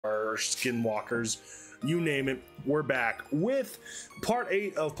our skinwalkers, you name it. We're back with part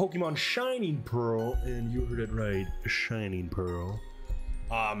 8 of Pokemon Shining Pearl, and you heard it right, Shining Pearl.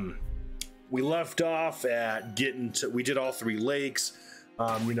 We left off at we did all 3 lakes,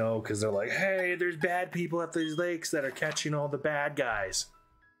 you know, because they're like, hey, there's bad people at these lakes that are catching all the bad guys,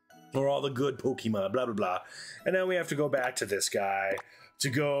 or all the good Pokemon, blah, blah, blah. And then we have to go back to this guy to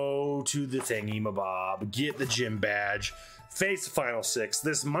go to the thingy-mabob, get the gym badge, face the final 6.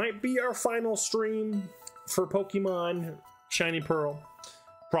 This might be our final stream for Pokemon Shiny Pearl.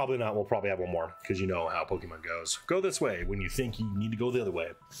 Probably not. We'll probably have one more, because you know how Pokemon goes. Go this way when you think you need to go the other way.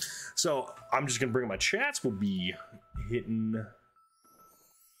 So I'm just going to bring my chats. We'll be hitting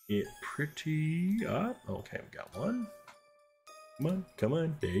it pretty up. Okay, we got one. Come on, come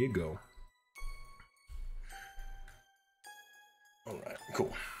on. There you go. All right,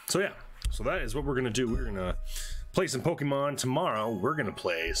 cool. So yeah, so that is what we're gonna do. We're gonna play some Pokemon. Tomorrow we're gonna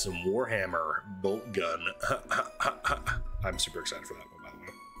play some Warhammer Bolt Gun. I'm super excited for that one, by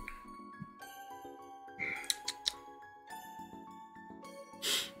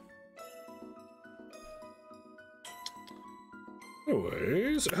the way.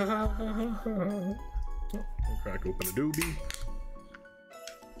 Anyways, I'll crack open a doobie.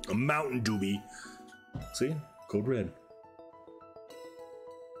 A mountain doobie. See? Code red.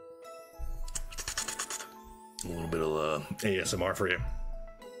 A little bit of ASMR for you.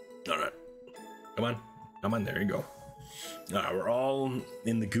 Alright. Come on. Come on. There you go. Alright, we're all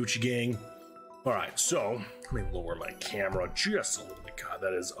in the Gucci gang. Alright, so let me lower my camera just a little bit. God,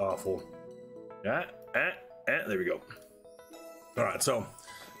 that is awful. There we go. Alright, so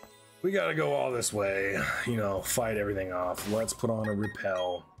we gotta go all this way. You know, fight everything off. Let's put on a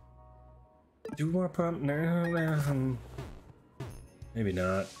repel. Do we want to put on? No. Maybe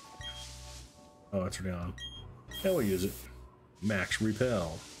not. Oh, it's already on. Yeah, we'll use it. Max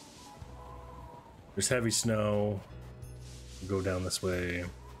repel. There's heavy snow. We'll go down this way.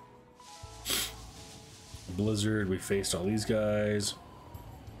 Blizzard. We faced all these guys.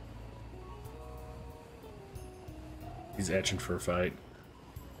 He's etching for a fight.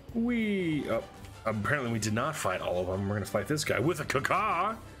 Apparently we did not fight all of them. We're gonna fight this guy with a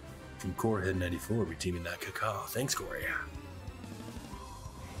Kaka from Corehead 94. We teaming that Kaka. Thanks, Corey.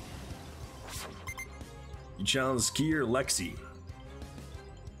 You challenge skier Lexi.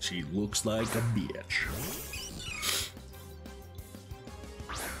 She looks like a bitch.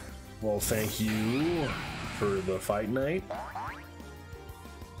 Well, thank you for the fight night.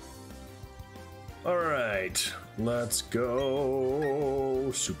 Alright, let's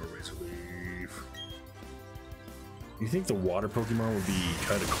go. Super Razor Leaf. You think the water Pokemon would be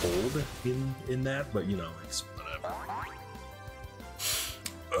kind of cold in that, but you know, it's whatever.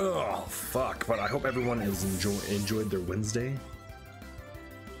 Oh, fuck. But I hope everyone has enjoyed their Wednesday.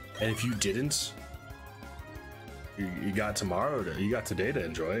 And if you didn't, you got tomorrow, you got today to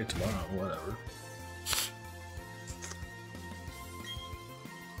enjoy. Tomorrow, whatever.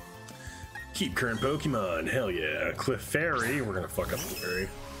 Keep current Pokemon. Hell yeah. Clefairy. We're gonna fuck up Clefairy.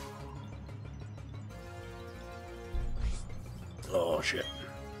 Oh, shit.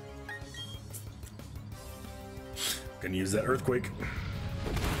 Gonna use that Earthquake.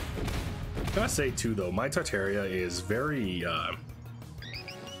 Gotta say too though, my Tartaria is very I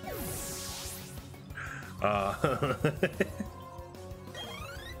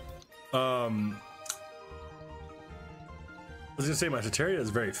was gonna say my Tartaria is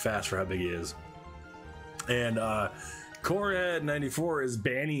very fast for how big he is. And Corehead 94 is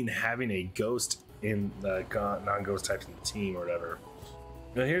banning having a ghost in the non-ghost types in the team or whatever.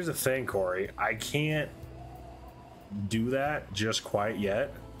 Now here's the thing, Corey, I can't do that just quite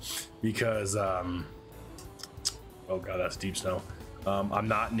yet because oh god, that's deep snow. I'm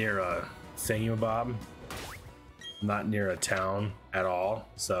not near a thingamabob. I'm not near a town at all,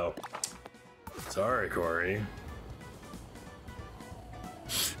 so sorry, Corey.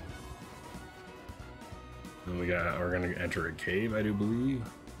 And we're gonna enter a cave, I do believe.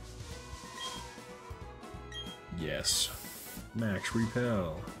 Yes. Max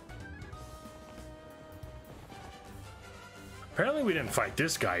repel. Apparently we didn't fight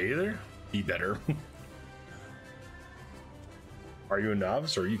this guy either. He better. Are you a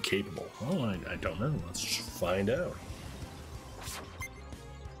novice or are you capable? Oh, I don't know. Let's find out.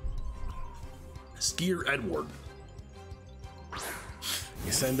 Skier Edward.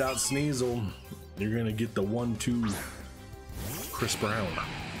 You send out Sneasel, you're gonna get the 1-2 Chris Brown.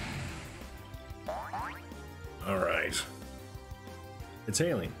 Alright. It's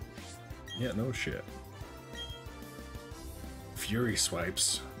hailing. Yeah, no shit. Fury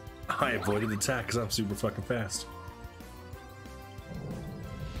swipes. I avoided the attack because I'm super fucking fast.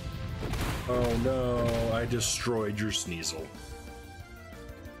 Oh no, I destroyed your Sneasel.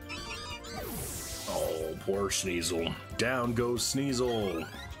 Oh, poor Sneasel. Down goes Sneasel.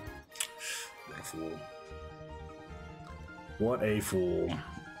 What a fool. What a fool.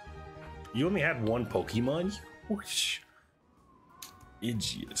 You only had one Pokemon? Whoosh.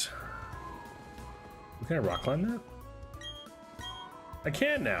 Idiot. Can I rock climb that? I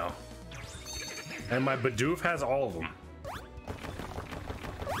can now. And my Bidoof has all of them.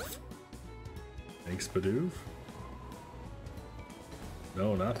 Thanks, Bidoof.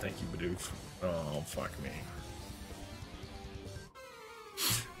 No, not thank you, Bidoof. Oh, fuck me.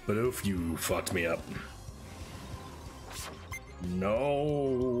 Bidoof, you fucked me up. No.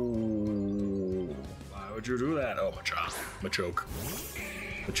 Why would you do that? Oh, Machoke.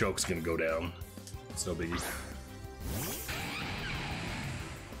 Machoke's gonna go down. It's no biggie.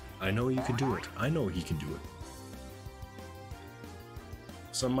 I know you can do it. I know he can do it.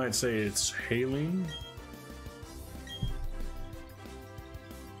 Some might say it's Hailing.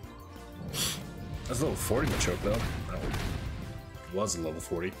 That's a level 40 Machoke though. That one was a level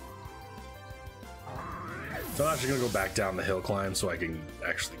 40. So I'm actually gonna go back down the hill climb so I can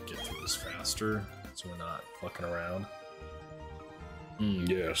actually get through this faster. So we're not fucking around.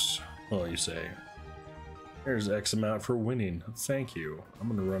 Yes. Well, you say. Here's X amount for winning. Thank you. I'm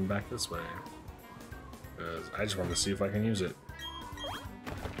gonna run back this way. Because I just wanted to see if I can use it.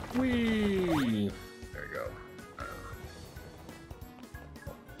 Whee! There you go.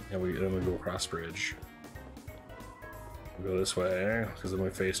 And then we go across bridge. We go this way, because then we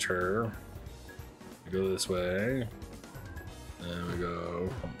faced her. We go this way. And we go,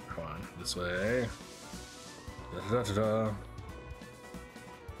 come on, this way. Da-da-da-da-da.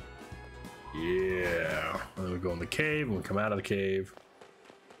 Yeah. And then we go in the cave, and we come out of the cave.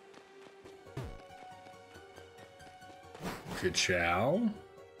 Ka-chow.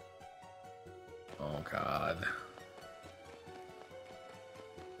 Oh, God.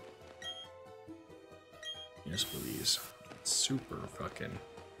 Yes, please. It's super fucking...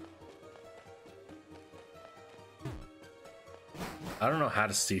 I don't know how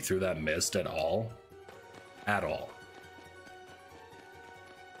to see through that mist at all. At all.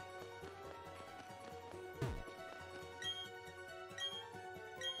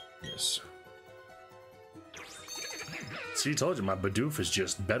 Yes. See, I told you, my Bidoof is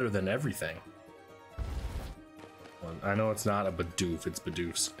just better than everything. Well, I know it's not a Bidoof, it's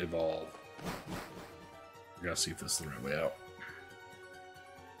Bidoof's Evolve. We gotta see if this is the right way out.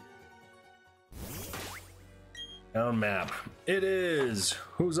 Down map. It is!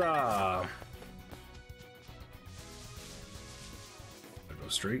 Huzzah! I go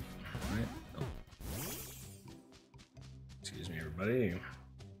straight, right? Oh. Excuse me, everybody.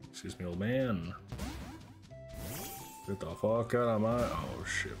 Excuse me, old man. Get the fuck out of my... Oh,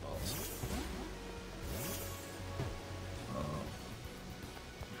 shit balls.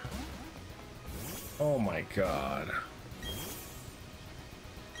 Oh my God.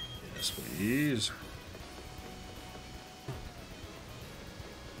 Yes, please.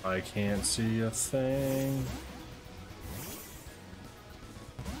 I can't see a thing.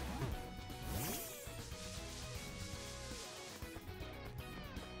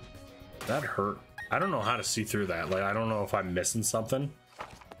 That hurt. I don't know how to see through that. Like, I don't know if I'm missing something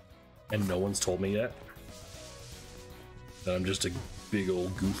and no one's told me yet. That I'm just a big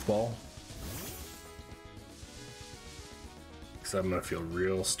old goofball. Because I'm gonna feel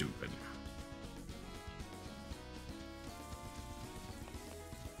real stupid.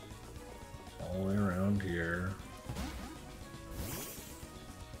 All the way around here.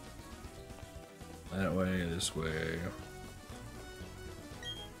 That way, this way.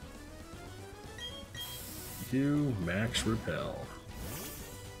 You max repel.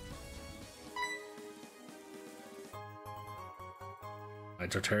 My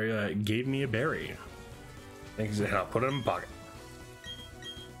Tartaria gave me a berry. Thanks, and I'll put it in my pocket.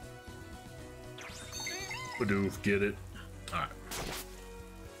 Bidoof, get it. Alright.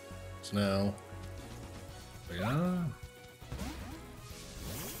 So now, yeah.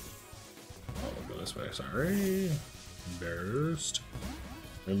 Oh, we'll go this way, sorry. Embarrassed.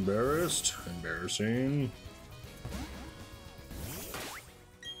 Embarrassed. Embarrassing.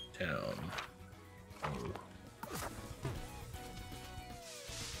 Town. Oh.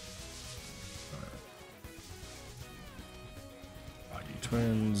 Body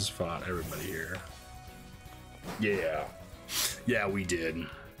twins fought everybody here. Yeah. Yeah, we did.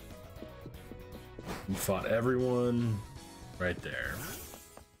 We fought everyone right there.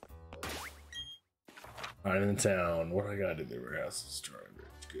 Alright, in the town. What do I gotta do? There were houses,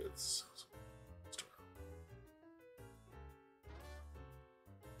 goods.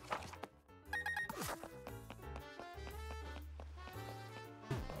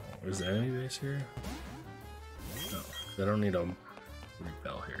 is the enemy base here? No, 'cause I don't need a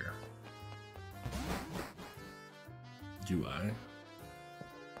repel here. Do I?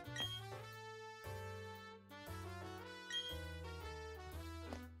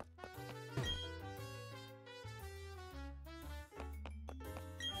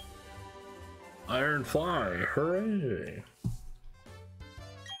 Iron Fly, hooray!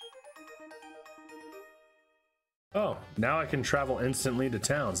 Oh, now I can travel instantly to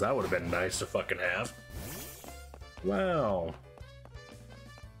towns. That would have been nice to fucking have. Wow.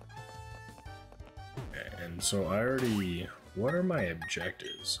 Okay, and so I already... What are my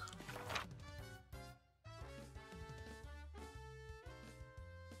objectives?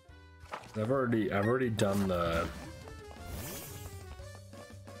 I've already done the...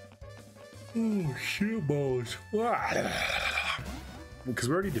 Oh, shit balls. Because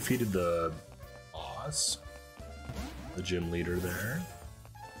we already defeated the boss. The gym leader there.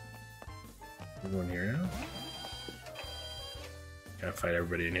 We're going here now. Gotta fight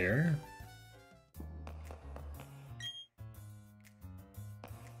everybody in here.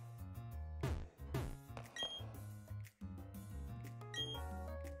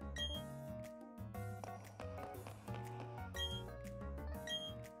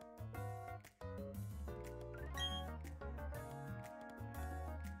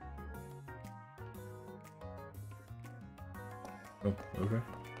 Oh, okay.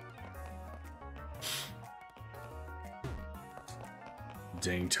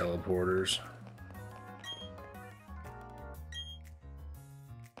 Dang teleporters.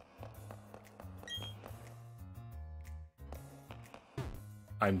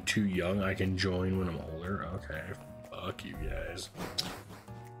 I'm too young, I can join when I'm older. Okay, fuck you guys.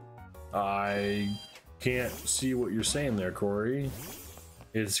 I can't see what you're saying there, Corey.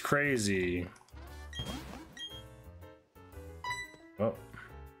 It's crazy. Oh.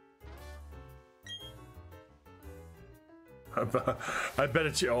 I bet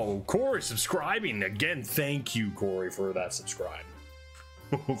it's... Oh, Corey subscribing again. Thank you, Corey, for that subscribe.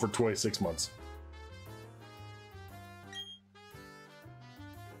 For 26 months.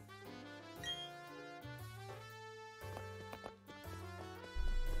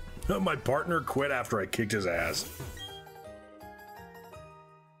 My partner quit after I kicked his ass.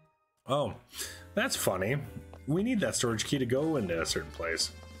 Oh, that's funny. We need that storage key to go into a certain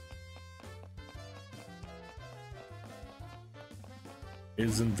place.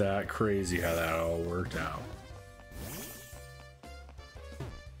 Isn't that crazy how that all worked out?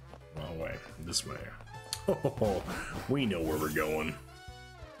 Wrong way. This way. Oh, we know where we're going.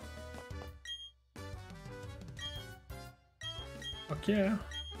 Fuck yeah.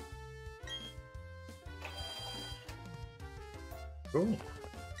 Cool.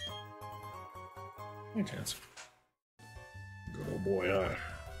 Any chance. Good old boy, huh?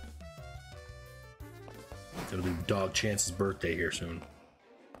 It'll be Dog Chance's birthday here soon.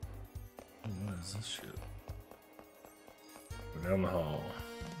 What is this shit? Go down the hall.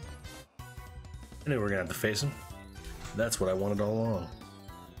 Anyway, we're gonna have to face him. That's what I wanted all along.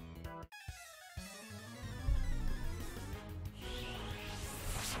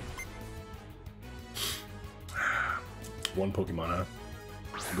 One Pokemon, huh?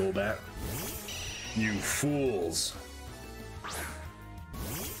 Golbat. You fools.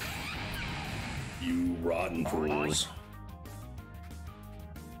 You rotten fools.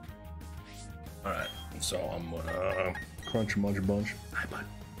 Alright, so I'm gonna crunch a bunch. Hi, bud.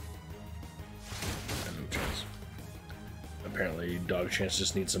 No chance. Apparently, Dog Chance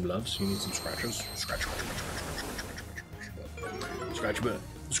just needs some loves. He needs some scratches. Scratch your butt. Scratch your butt.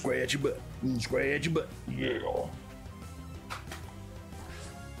 Scratch your butt. Scratch your butt. Yeah.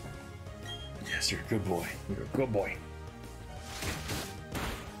 Yes, you're a good boy. You're a good boy.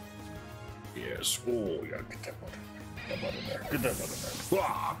 Yes. Oh, you gotta get that butt. Get that butt in there. Get that butt in there.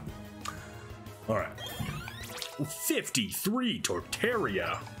 Ah! All right. 53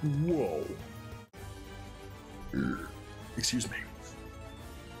 Torterra. Whoa. Excuse me.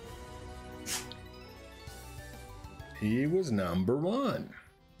 He was number one.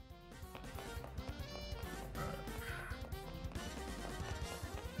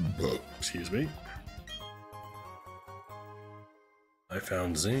 Excuse me. I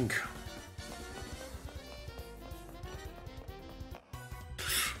found zinc.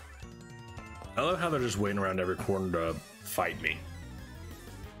 I love how they're just waiting around every corner to fight me.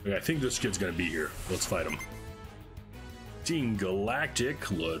 Okay, I think this kid's gonna be here. Let's fight him. Team Galactic,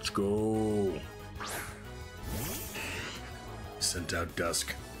 let's go. Sent out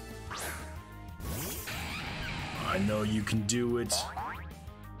Dusk. I know you can do it.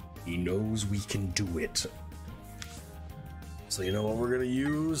 He knows we can do it. So you know what we're gonna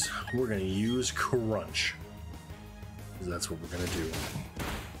use? We're gonna use Crunch. Because that's what we're gonna do.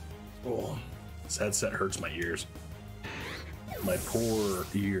 Oh, this headset hurts my ears. My poor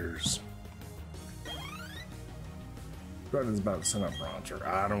ears. Jordan's about to send up bronzer.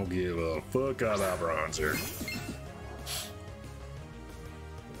 I don't give a fuck about bronzer.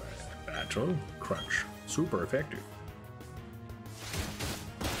 Battle Crunch. Super effective.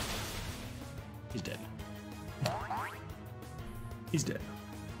 He's dead. He's dead.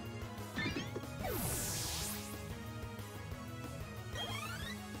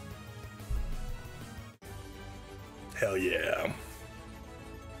 Hell yeah.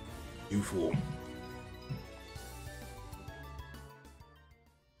 You fool.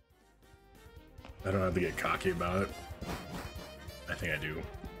 I don't have to get cocky about it. I think I do.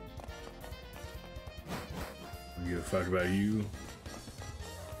 I don't give a fuck about you.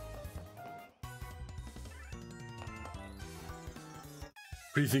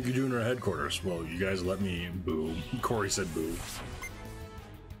 What do you think you're doing in our headquarters? Well, you guys let me boo. Corey said boo.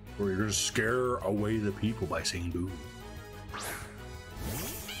 Or you're gonna scare away the people by saying boo.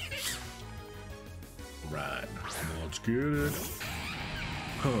 Right, let's get it.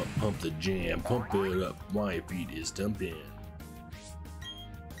 Pump the jam, pump it up. Why your feet is dumping.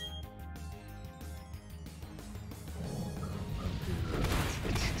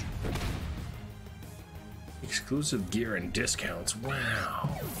 Exclusive gear and discounts. Wow.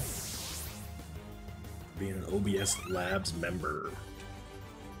 Being an OBS Labs member.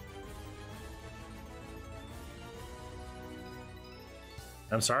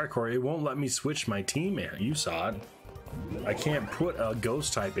 I'm sorry, Corey. It won't let me switch my team, man. You saw it. I can't put a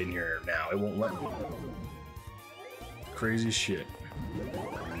ghost type in here now. It won't let me. Crazy shit.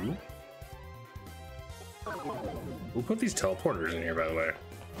 We'll put these teleporters in here, by the way.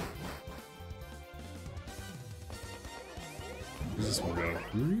 Where's this one go?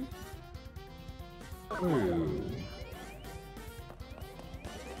 Ooh.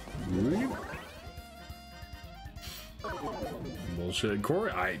 Bullshit,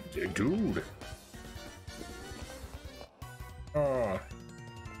 Corey. Dude. Oh.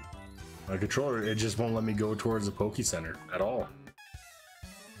 My controller, it just won't let me go towards the Poke Center at all.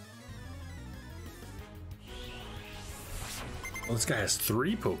 Well, this guy has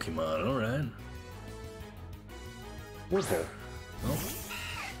 3 Pokemon, alright. Whirlpool. Well,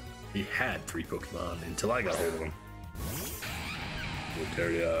 he had 3 Pokemon until I got hold of him.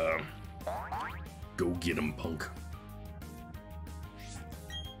 Voltaria. Go get him, punk.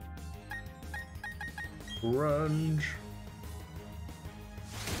 Grunge.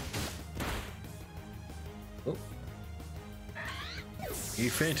 Oh. He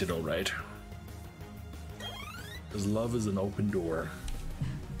fainted, all right. Because love is an open door.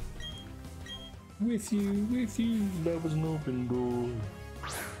 With you, love is an open door.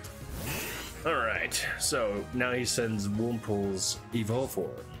 Alright, so now he sends Whirlpool's Evolve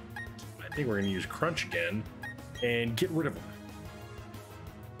form. I think we're going to use Crunch again and get rid of him.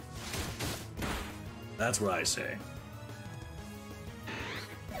 That's what I say.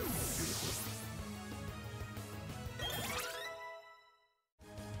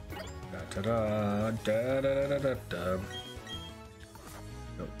 Da da da da da da da da.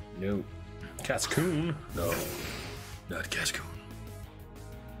 No, no. Cascoon? No, not Cascoon.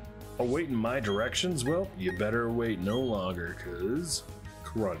 Oh, wait in my directions? Well, you better wait no longer, cause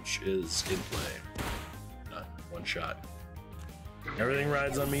Crunch is in play. Not one shot. Everything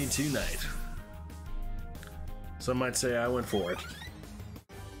rides on me tonight. Some might say I went for it.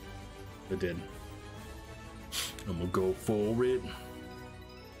 I did. I'm gonna go for it.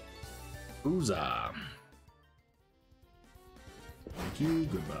 Huzzah. Thank you,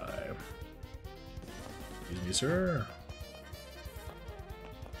 goodbye. Excuse me, sir.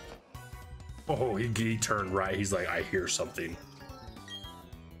 Oh, he turned right. He's like, I hear something.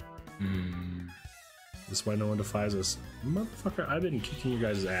 This is why no one defies us. Motherfucker, I've been kicking you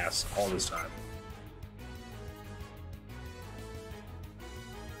guys' ass all this time.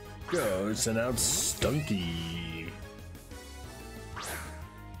 Go, send out Stunky.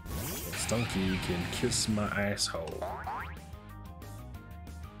 Stunky can kiss my asshole.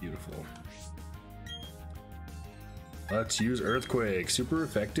 Beautiful. Let's use Earthquake. Super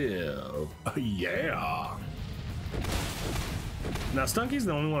effective. Yeah. Now, Stunky's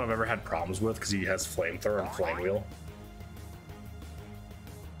the only one I've ever had problems with because he has Flamethrower and Flame Wheel.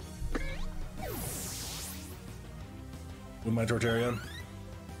 With my Torterra.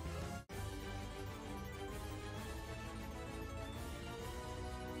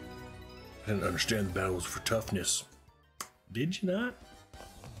 I didn't understand the battle was for toughness. Did you not?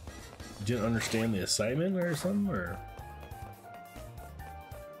 You didn't understand the assignment or something? Or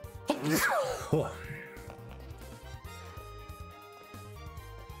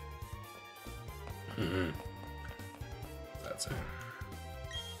That's it.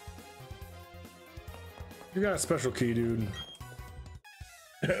 You got a special key, dude.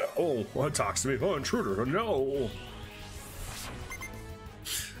 Oh, what talks to me? Oh, intruder! No.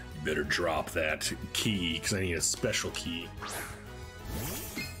 You better drop that key because I need a special key.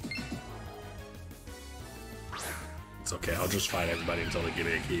 It's okay. I'll just fight everybody until they give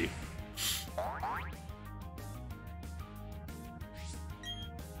me a key.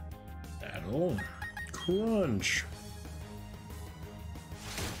 Battle. Crunch.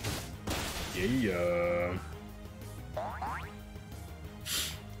 Yeah.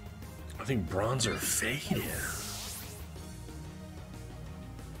 I think bronzer faded.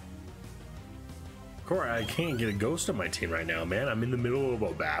 Corey, I can't get a ghost on my team right now, man. I'm in the middle of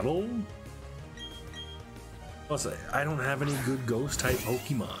a battle. Plus, I don't have any good ghost type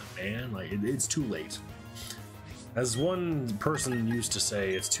Pokemon, man. Like, it's too late. As one person used to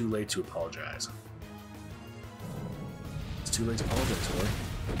say, it's too late to apologize. It's too late to apologize, Corey.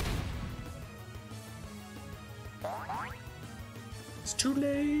 It's too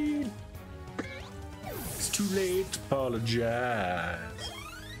late. It's too late to apologize.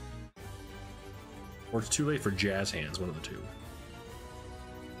 Or it's too late for jazz hands, one of the two.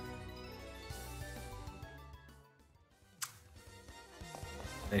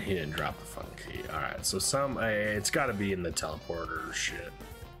 And he didn't drop the fun key. Alright, so it's gotta be in the teleporter shit.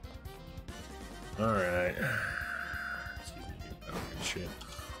 Alright. Excuse me, I don't give a shit.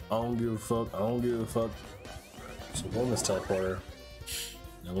 I don't give a fuck. I don't give a fuck. So we'll go in this teleporter.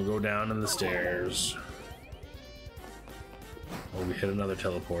 Then we'll go down in the stairs. Oh, we hit another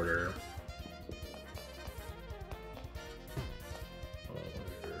teleporter.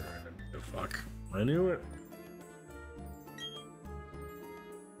 Oh, fuck. I knew it.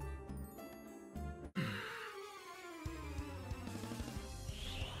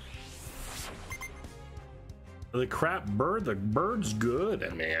 The crap bird, the bird's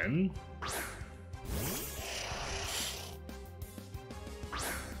good, man.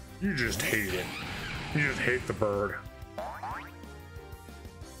 You just hate it. You just hate the bird.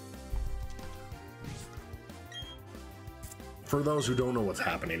 For those who don't know what's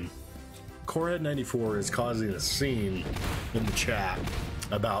happening, Corehead94 is causing a scene in the chat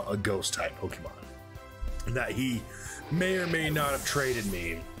about a ghost type Pokemon that he may or may not have traded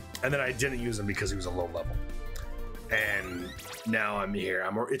me, and then I didn't use him because he was a low level. And now I'm here.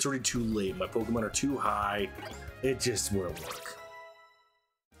 It's already too late. My Pokemon are too high. It just wouldn't work.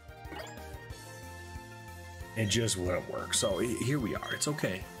 It just wouldn't work. So here we are. It's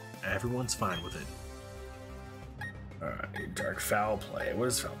okay. Everyone's fine with it. Alright, dark foul play. What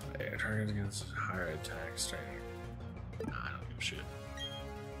is foul play? Target against higher attack strength. Nah, I don't give a shit.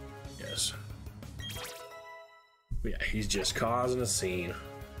 Yes. But yeah, he's just causing a scene.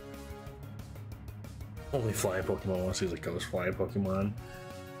 Only flying Pokemon wants to use a ghost flying Pokemon.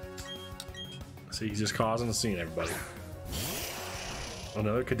 See, he's just causing a scene, everybody.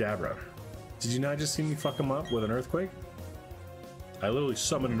 Another Kadabra. Did you not just see me fuck him up with an earthquake? I literally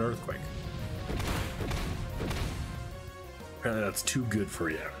summoned an earthquake. Apparently that's too good for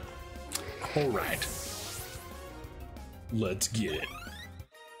you. Alright. Let's get it.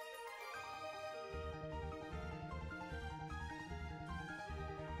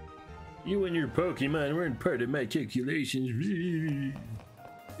 You and your Pokemon weren't part of my calculations.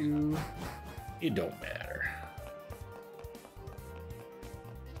 It don't matter.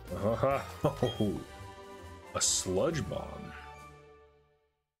 Oh, a sludge bomb.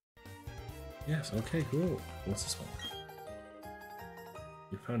 Yes, okay, cool. What's this one?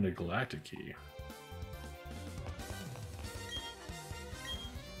 You found a galactic key.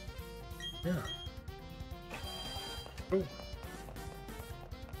 Yeah. Oh.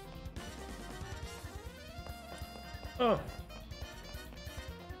 Oh.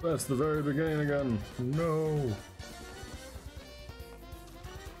 That's the very beginning again. No.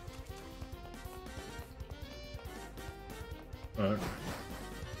 Alright.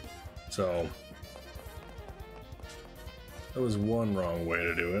 So that was one wrong way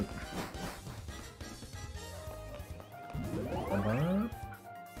to do it.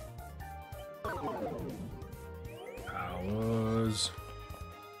 Powers.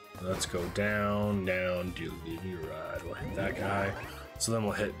 Let's go down, down, do right. We'll hit that guy. So then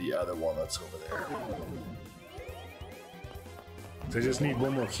we'll hit the other one that's over there. So I just need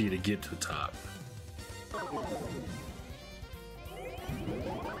one more key to get to the top.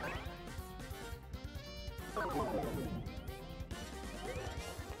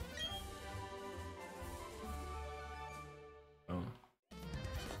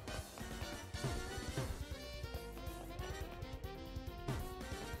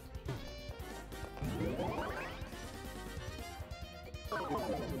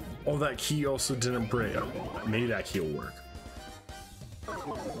 Oh, that key also didn't break. Maybe that key will work.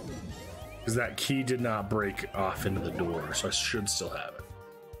 Because that key did not break off into the door, so I should still have it.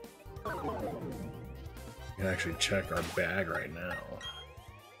 We can actually check our bag right now.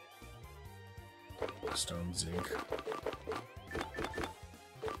 Stone zinc.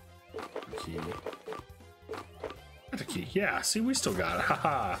 Key. Got a key. Yeah, see, we still got it.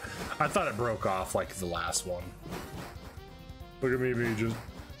 Haha. I thought it broke off like the last one. Look at me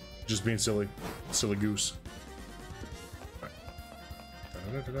just being silly. Silly goose. Right.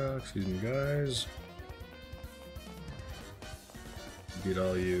 Da-da-da-da. Excuse me, guys. Get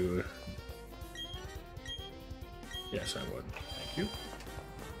all you. Yes, I would. Thank you.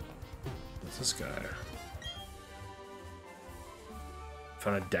 What's this guy?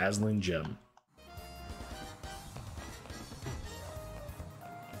 Found a dazzling gem.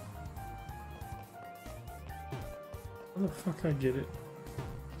 How the fuck I get it?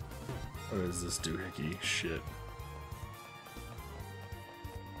 What is this doohickey shit?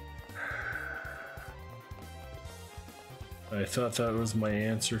 I thought that was my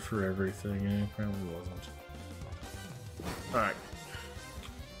answer for everything, and it apparently wasn't. Alright.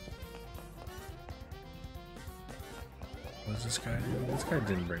 What does this guy do? This guy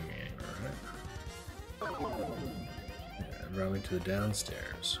didn't bring me anywhere, right? Yeah, it brought me to the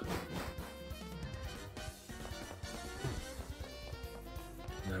downstairs.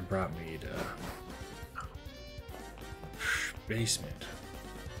 And that brought me to basement.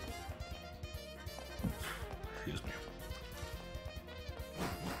 Excuse me.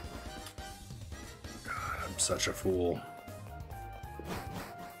 God, I'm such a fool.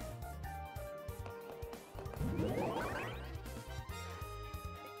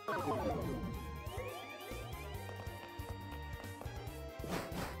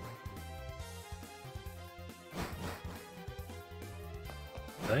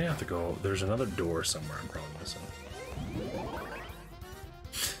 I have to go. There's another door somewhere I'm probably missing.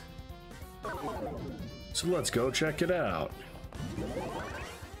 So let's go check it out.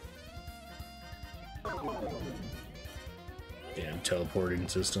 Damn teleporting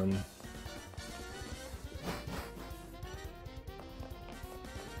system.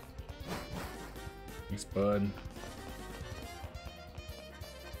 Thanks, bud.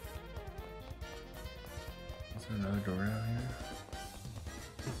 Is there another door down here?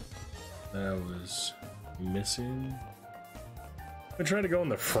 That was missing. I'm trying to go in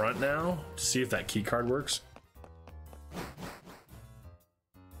the front now to see if that key card works.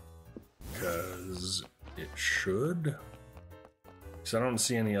 Because it should. Because I don't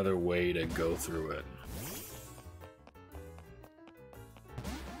see any other way to go through it.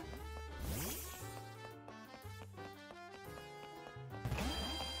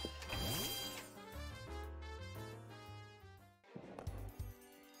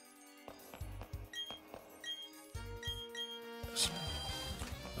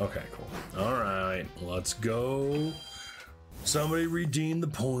 Okay, cool. All right, let's go. Somebody redeem the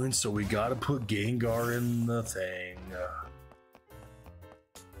points, so we gotta put Gengar in the thing.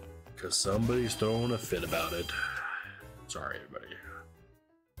 Because somebody's throwing a fit about it. Sorry, everybody.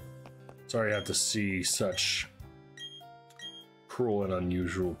 Sorry I have to see such cruel and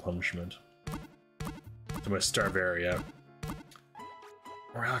unusual punishment to my Starveria.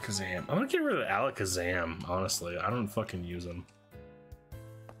 Or Alakazam. I'm gonna get rid of Alakazam, honestly. I don't fucking use him.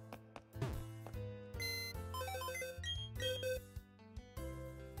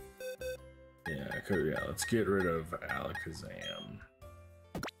 Yeah, let's get rid of Alakazam.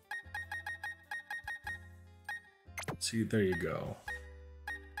 See, there you go.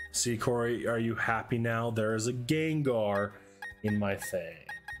 See, Corey, are you happy now? There is a Gengar in my thing.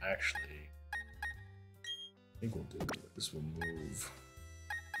 Actually, I think we'll do this. We'll move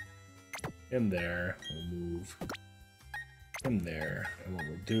him there. We'll move him there. And what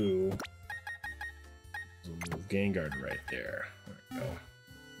we'll do is we'll move Gengar to right there. There we go.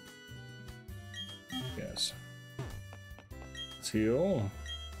 Yes. Let's heal.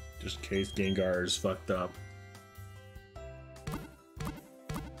 Just in case Gengar is fucked up.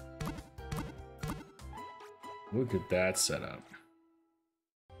 Look at that setup.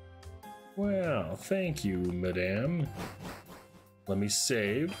 Well, thank you, madame. Let me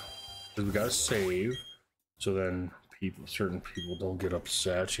save. Because we gotta save. So then certain people don't get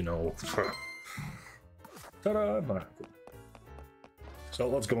upset, you know. Ta-da! So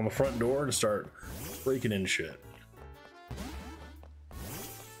let's go on the front door to start breaking in shit.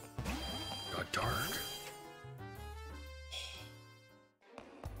 Got dark.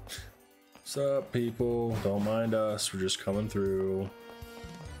 What's up, people? Don't mind us. We're just coming through.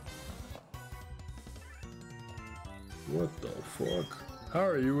 What the fuck? How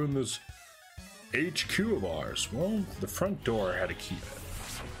are you in this HQ of ours? Well, the front door had a key.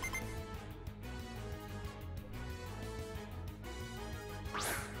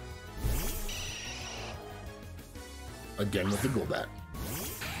 Again with the Golbat.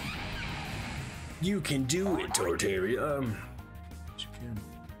 You can do it, Torterra. You can.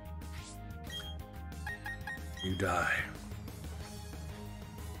 You die.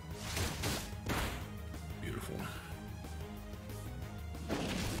 Beautiful.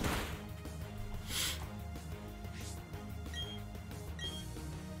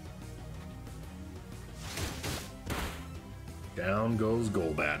 Down goes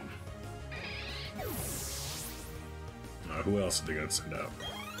Golbat. Now, who else are they gonna send out?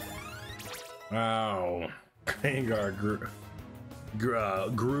 Wow. Gengar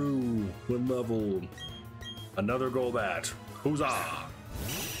grew one level. Another Golbat. Huzzah! Alright.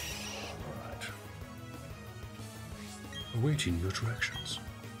 Awaiting your directions.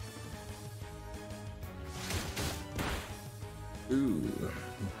 Ooh.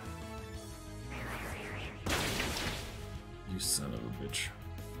 You son of a bitch.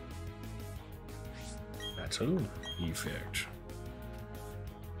 Battle effect.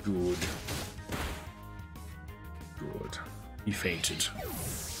 Good. Good. He fainted.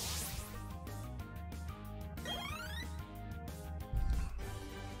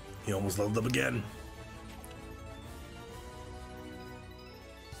 He almost leveled up again.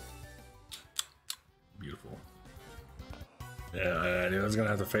 Beautiful. Yeah, I knew I was gonna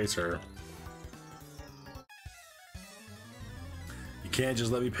have to face her. You can't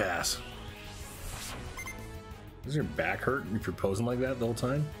just let me pass. Does your back hurt if you're posing like that the whole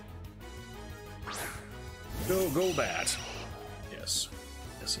time? Go bat. Yes.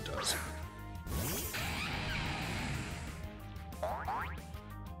 Yes, it does.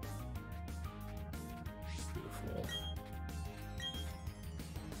 Beautiful.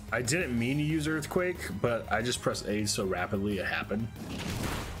 I didn't mean to use Earthquake, but I just pressed A so rapidly it happened.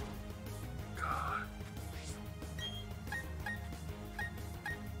 God.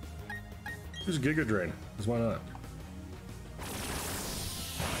 Use Giga Drain, because why not?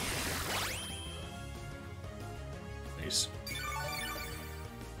 Nice.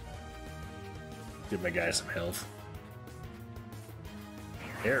 Give my guy some health.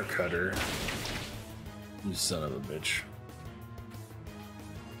 Air Cutter. You son of a bitch.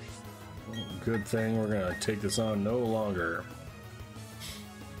 Good thing we're gonna take this on no longer.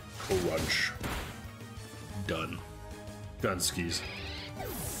 Crunch. Done. Done skis.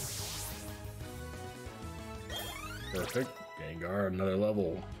 Perfect. Gengar, another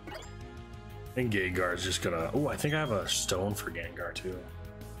level. And Gengar's just gonna... Oh, I think I have a stone for Gengar too.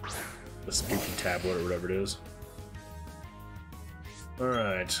 The spooky tablet or whatever it is.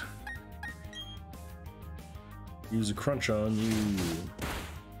 Alright. Use a crunch on you.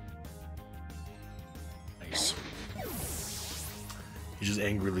 Nice. He just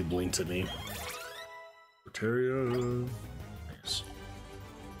angrily blinked at me. Torterra. Nice.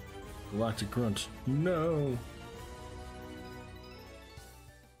 Galactic Grunt. No.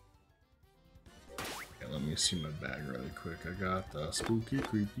 Okay, let me see my bag really quick. I got the spooky,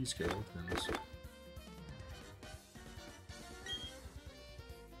 creepy skeletons.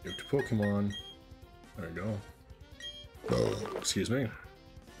 Give to Pokemon. There we go. Oh, excuse me.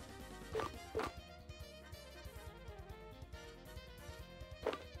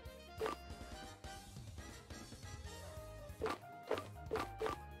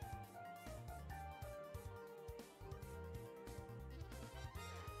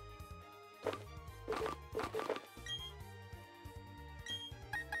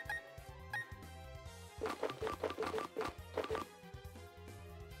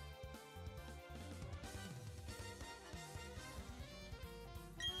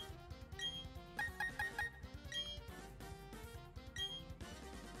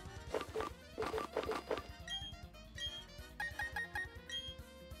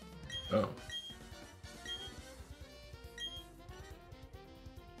 Oh.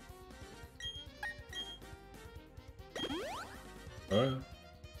 Alright.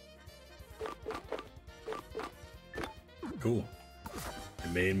 Cool. I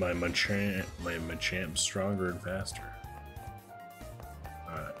made my Machamp stronger and faster.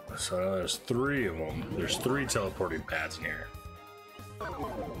 Alright, so now there's 3 of them. There's 3 teleporting pads in here.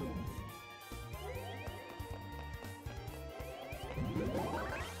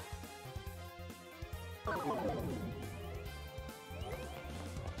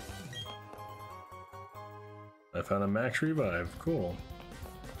 I found a max revive. Cool.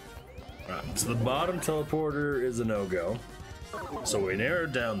 Alright, so the bottom teleporter is a no-go. So we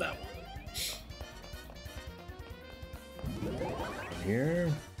narrowed down that one.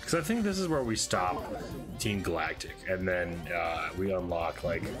 here, because I think this is where we stop Team Galactic, and then we unlock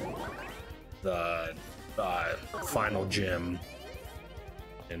like the final gym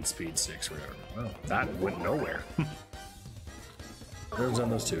in Speed 6 or whatever. Well, that went nowhere. There's on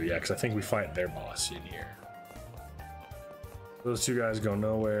those two, yeah, because I think we fight their boss in here. Those two guys go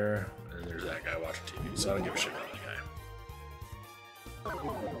nowhere, and there's that guy watching TV, so I don't give a shit about that guy.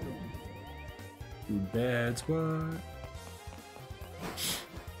 Too bad, what?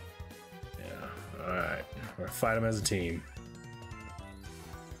 Yeah, alright. We're gonna fight them as a team.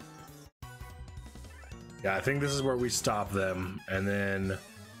 Yeah, I think this is where we stop them, and then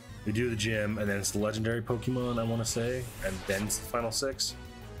we do the gym, and then it's the legendary Pokemon, I want to say, and then it's the final 6.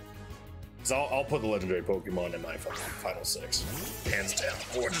 So I'll put the legendary Pokemon in my final 6, hands down.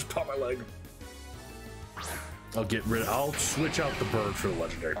 Oh, I just popped my leg. I'll switch out the bird for the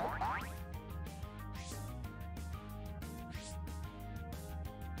legendary.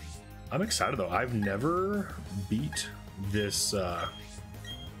 I'm excited though. I've never beat this. I've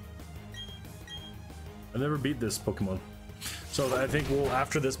never beat this Pokemon. So I think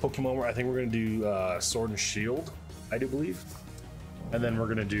after this Pokemon, I think we're gonna do Sword and Shield, I do believe, and then we're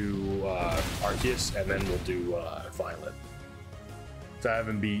gonna do Arceus, and then we'll do Violet. So I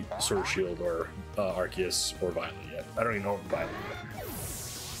haven't beat Sword and Shield or Arceus or Violet yet. I don't even know what Violet yet.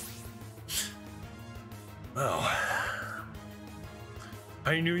 Well,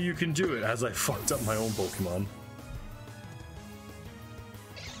 I knew you can do it as I fucked up my own Pokemon.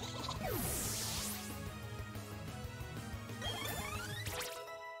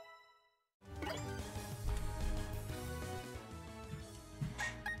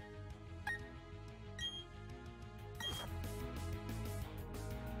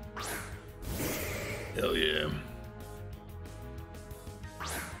 Hell yeah.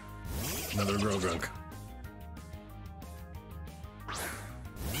 Another Grogunk.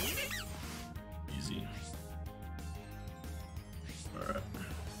 Easy. Alright.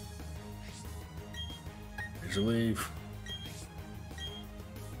 Here's your leave.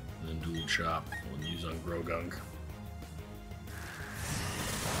 And then dual chop. We'll use on Grogunk.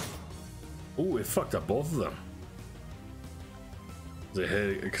 Ooh, it fucked up both of them.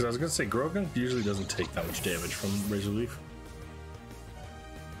 Because I was gonna say Grogunk usually doesn't take that much damage from Razor Leaf.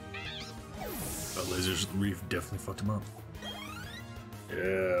 But Razor Leaf definitely fucked him up.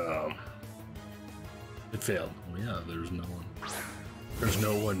 Yeah. It failed. Well, yeah, there's no one. There's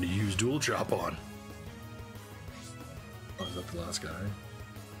no one to use dual chop on. Oh, is that the last guy?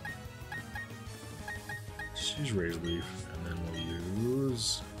 Just use Razor Leaf, and then we'll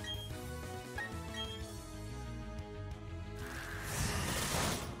use.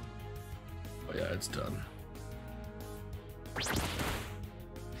 Oh yeah, it's done.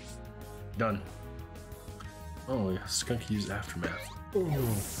 Done. Oh yeah, Skunk used Aftermath. Oh,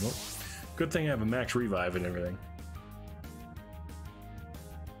 well, good thing I have a max revive and everything.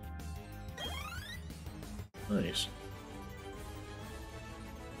 Nice.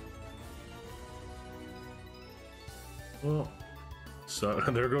 Well, so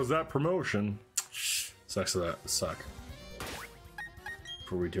there goes that promotion. Sucks that suck.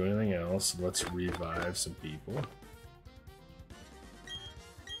 Before we do anything else, let's revive some people.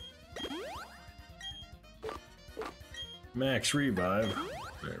 Max revive.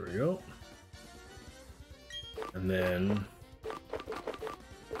 There we go. And then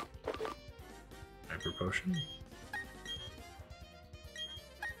hyper potion.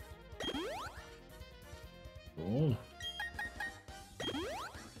 Cool.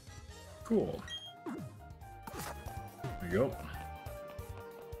 Cool. There we go.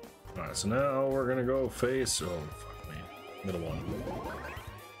 Alright, so now we're gonna go face. Oh, fuck me. Middle one.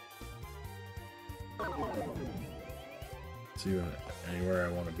 See anywhere I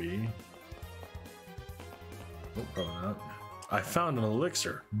want to be. Oh, probably not. I found an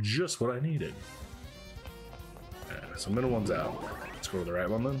elixir. Just what I needed. Yeah, so middle one's out. Let's go to the right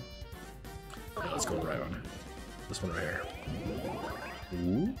one then. Yeah, let's go to the right one. This one right here.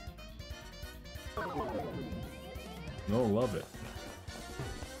 Ooh. No, love it.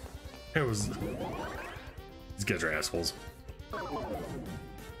 It was. These guys are assholes. Alright.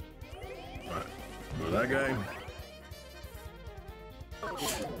 Go to that guy.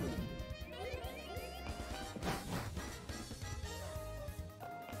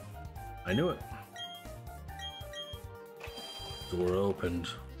 I knew it. Door opened.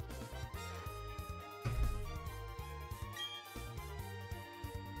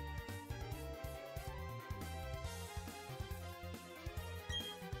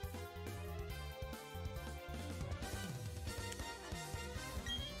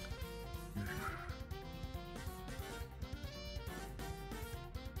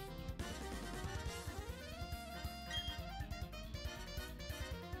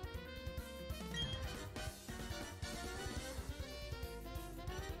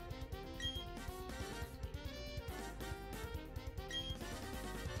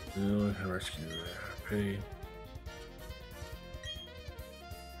 Rescue. Pay.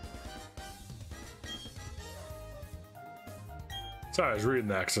 Sorry, I was reading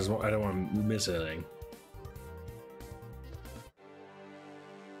that because I don't want to miss anything.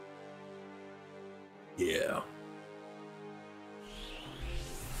 Yeah.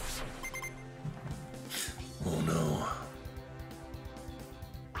 Oh no.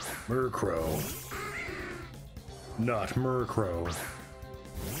 Murkrow. Not Murkrow.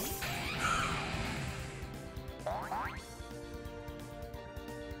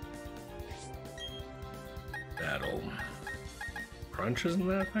 Battle. Crunch isn't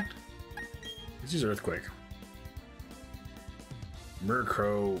that effect? Let's use Earthquake.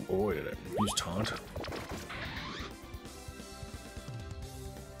 Murkrow. Oh, wait, use Taunt.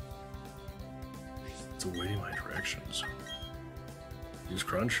 It's awaiting my directions. Use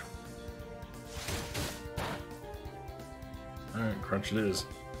Crunch. Alright, Crunch it is.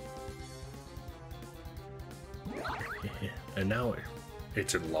 And now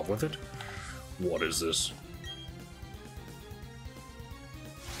it's in love with it? What is this?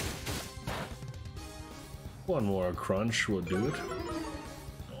 One more Crunch will do it.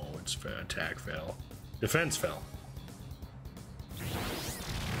 Oh, it's attack fell. Defense fell.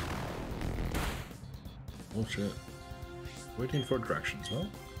 Oh shit. Waiting for directions. Well,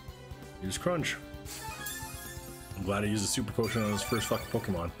 use Crunch. I'm glad I used a super potion on his first fucking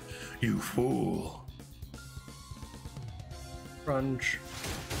Pokemon. You fool. Crunch.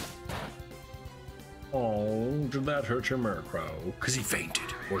 Oh, did that hurt your Murkrow? Because he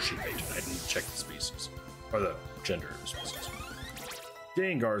fainted. Or she fainted. I didn't check the species. Or the gender of the species.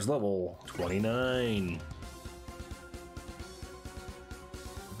 Gengar's level 29.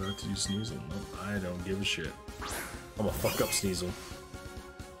 About to use Sneasel. Nope, I don't give a shit. I'm gonna fuck up Sneasel.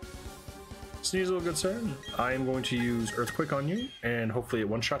 Sneasel, good sir. I am going to use Earthquake on you, and hopefully it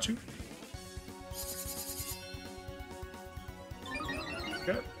one-shots you.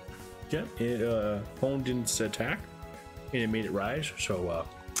 Yep. Yep, it honed its attack, and it made it rise, so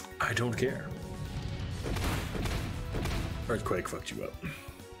I don't care. Earthquake fucked you up.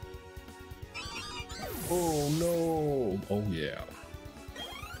 Oh no! Oh yeah.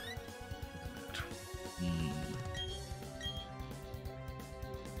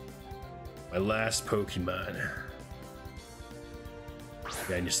 My last Pokemon.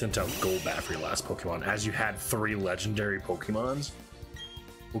 Yeah, and you sent out Golbat for your last Pokemon, as you had 3 legendary Pokemon,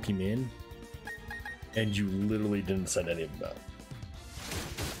 and you literally didn't send any of them out.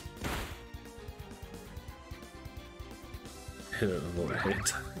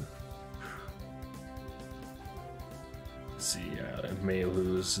 Let's see, I may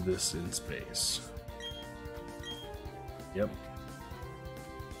lose this in space. Yep.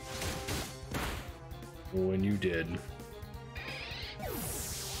 When you did. To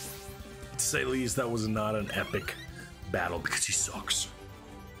say the least, that was not an epic battle because he sucks.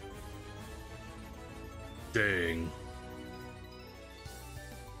 Dang.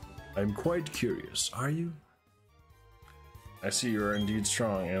 I'm quite curious, are you? I see you are indeed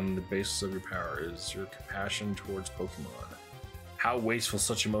strong, and the basis of your power is your compassion towards Pokemon. How wasteful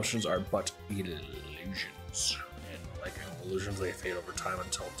such emotions are but illusions. And like illusions, they fade over time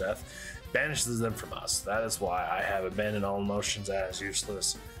until death banishes them from us. That is why I have abandoned all emotions as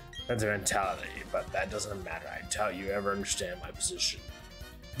useless sentimentality, but that doesn't matter until you ever understand my position.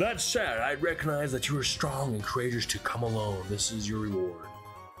 That said, I recognize that you are strong and courageous to come alone. This is your reward.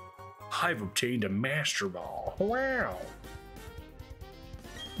 I've obtained a Master Ball. Wow.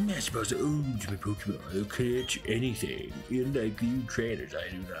 I'm not supposed to own my Pokemon. I'll catch anything. Unlike you trainers, I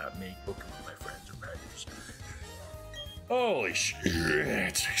do not make Pokemon my friends or partners. Holy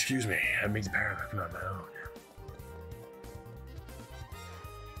shit. Excuse me. I make the power of Pokemon my own.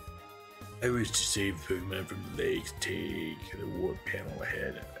 I wish to save Pokemon from the lakes. Take the warp panel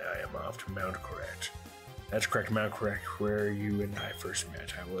ahead. I am off to Mount Correct. That's correct, Mount Correct, where you and I first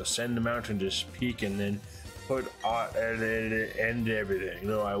met. I will ascend the mountain to peak and then put end everything.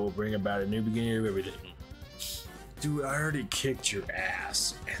 No, I will bring about a new beginning of everything. Dude, I already kicked your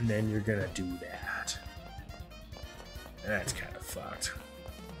ass, and then you're gonna do that. That's kind of fucked.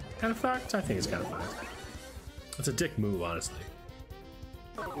 Kind of fucked? I think it's kind of fucked. It's a dick move, honestly.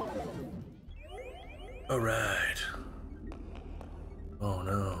 Alright. Oh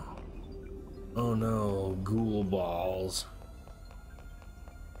no. Oh no, ghoul balls.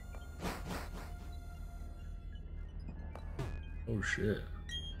 Oh shit.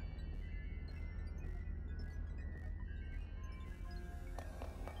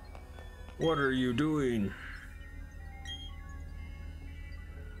 What are you doing?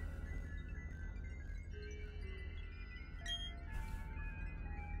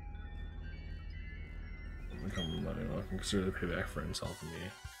 Become money. I can consider the payback for himself and me.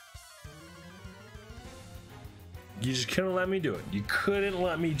 You just couldn't let me do it. You couldn't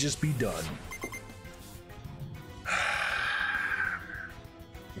let me just be done.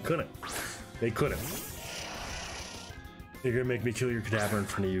 You couldn't. They couldn't. You're gonna make me kill your cadaver in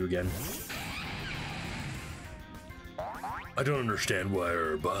front of you again. I don't understand why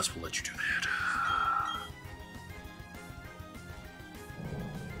our boss will let you do that.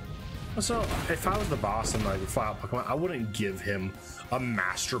 So, if I was the boss and like file Pokemon, I wouldn't give him a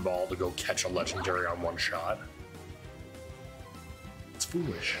Master Ball to go catch a legendary on one shot. It's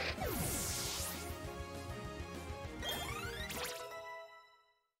foolish.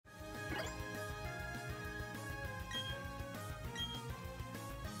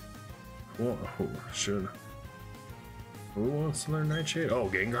 Oh, should. Who wants to learn Nightshade? Oh,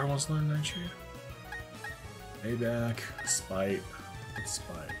 Gengar wants to learn Nightshade. Payback, Spite,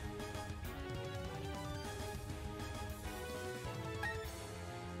 Spite.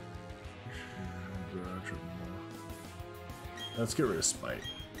 Let's get rid of Spite.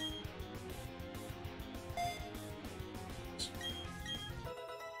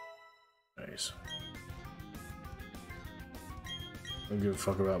 Nice. Don't give a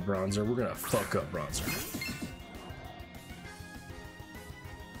fuck about Bronzer. We're gonna fuck up Bronzer.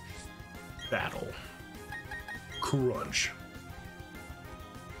 Battle. Crunch.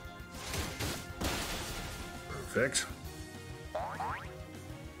 Perfect.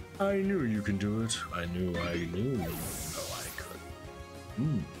 I knew you can do it. I knew. No, I could.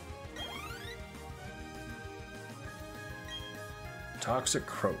 Toxic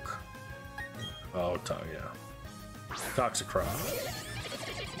Croak. Oh, yeah. Toxic Croak.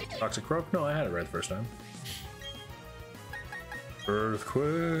 Toxic Croak? No, I had it right the first time.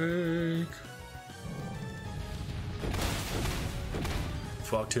 Earthquake.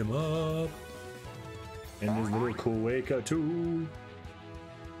 Fucked him up. And his little Kuweka too.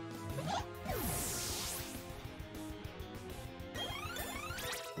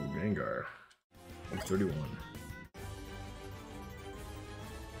 Gengar. 31.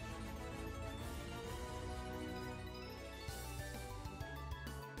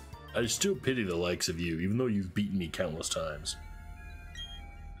 I still pity the likes of you, even though you've beaten me countless times.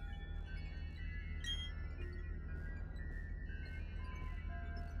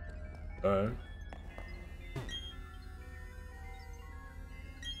 Alright.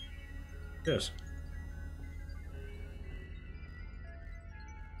 Yes.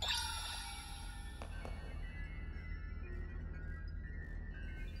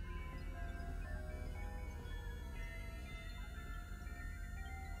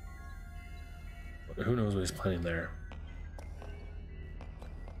 Who knows what he's playing there?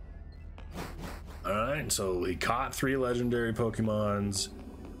 Alright, so he caught 3 legendary Pokemons,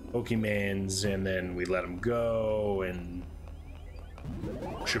 and then we let him go, and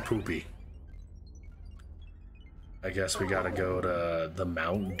Shapoopy. I guess we gotta go to the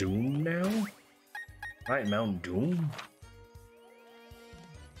Mount Doom now? Right, Mount Doom?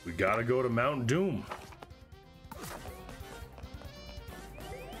 We gotta go to Mount Doom.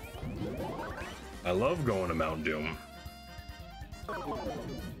 I love going to Mount Doom.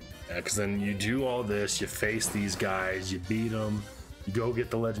 Yeah, because then you do all this, you face these guys, you beat them, you go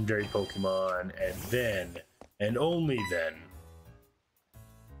get the legendary Pokemon, and then, and only then,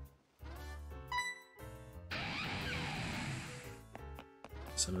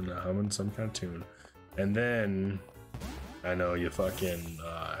 sending a humming some kind of tune, and then, I know you fucking,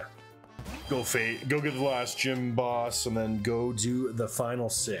 go get the last gym boss, and then go do the final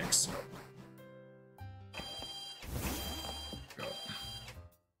 6.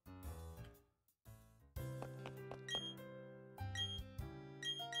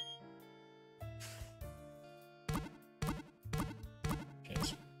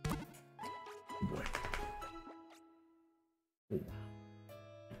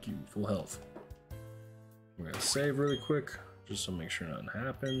 Full health. We're gonna save really quick just to make sure nothing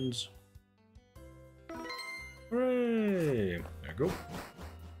happens. Hooray! There we go.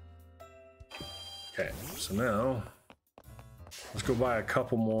 Okay, so now let's go buy a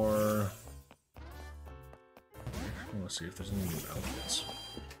couple more. I want to see if there's any new outfits.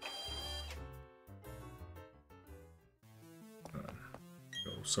 Go,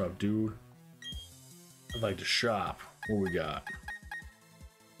 what's up, dude? I'd like to shop. What we got?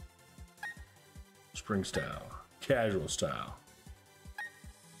 Spring style, casual style,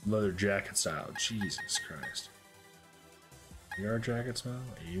 leather jacket style. Jesus Christ. AR jacket style,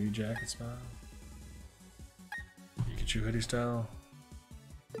 AU jacket style, Pikachu hoodie style.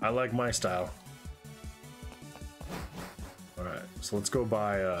 I like my style. Alright, so let's go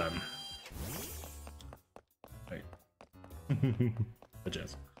buy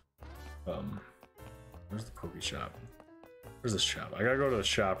Jess. Where's the Poke Shop? Where's the shop? I gotta go to the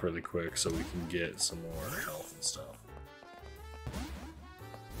shop really quick so we can get some more health and stuff.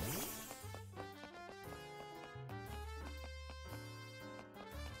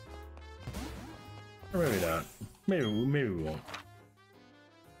 Or maybe not. Maybe we won't.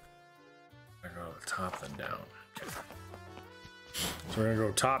 I go to the top then down. Okay. So we're gonna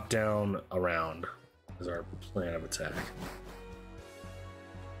go top down around as our plan of attack.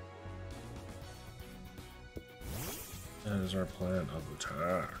 That is our plan of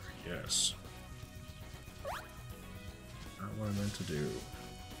attack. Yes. Not what I meant to do.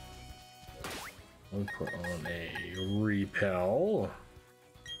 We'll put on a repel.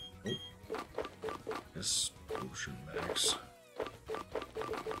 Oh. This potion max.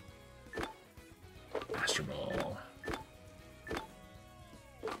 Master Ball.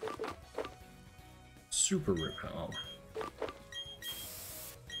 Super repel.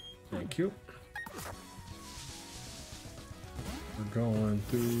 Thank you. We're going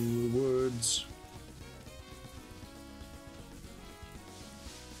through the woods.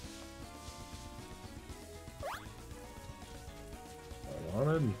 I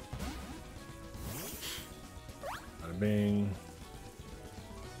wanted. Bada bing.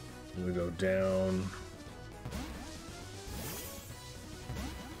 We go down.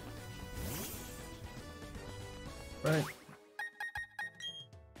 Right.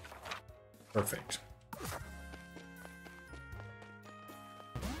 Perfect.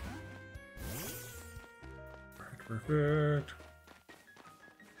 Perfect.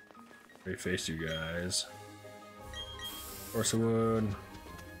 Ready to face you guys. Of course I would.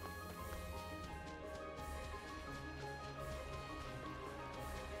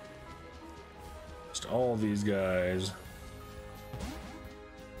 Just all these guys.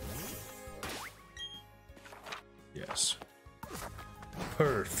 Yes.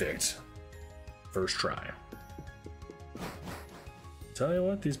 Perfect. First try. Tell you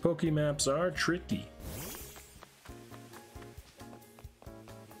what, these Poke maps are tricky.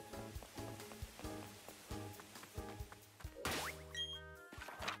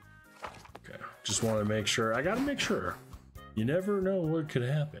 Just want to make sure. I gotta make sure. You never know what could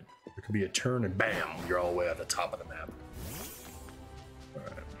happen. There could be a turn and bam, you're all the way at the top of the map.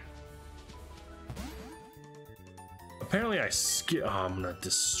 Alright. Apparently I skip. Oh, I'm gonna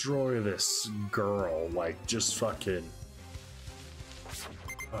destroy this girl. Like, just fucking.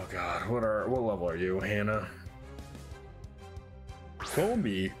 Oh god, what level are you, Hannah?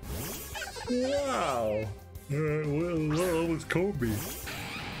 Kobe. Wow. What level was Kobe?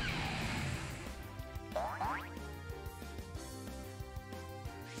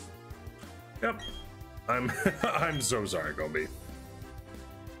 Yep. I'm so sorry, Kobe.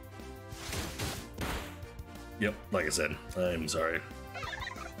 Yep, like I said, I'm sorry.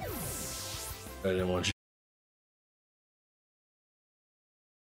 I didn't want you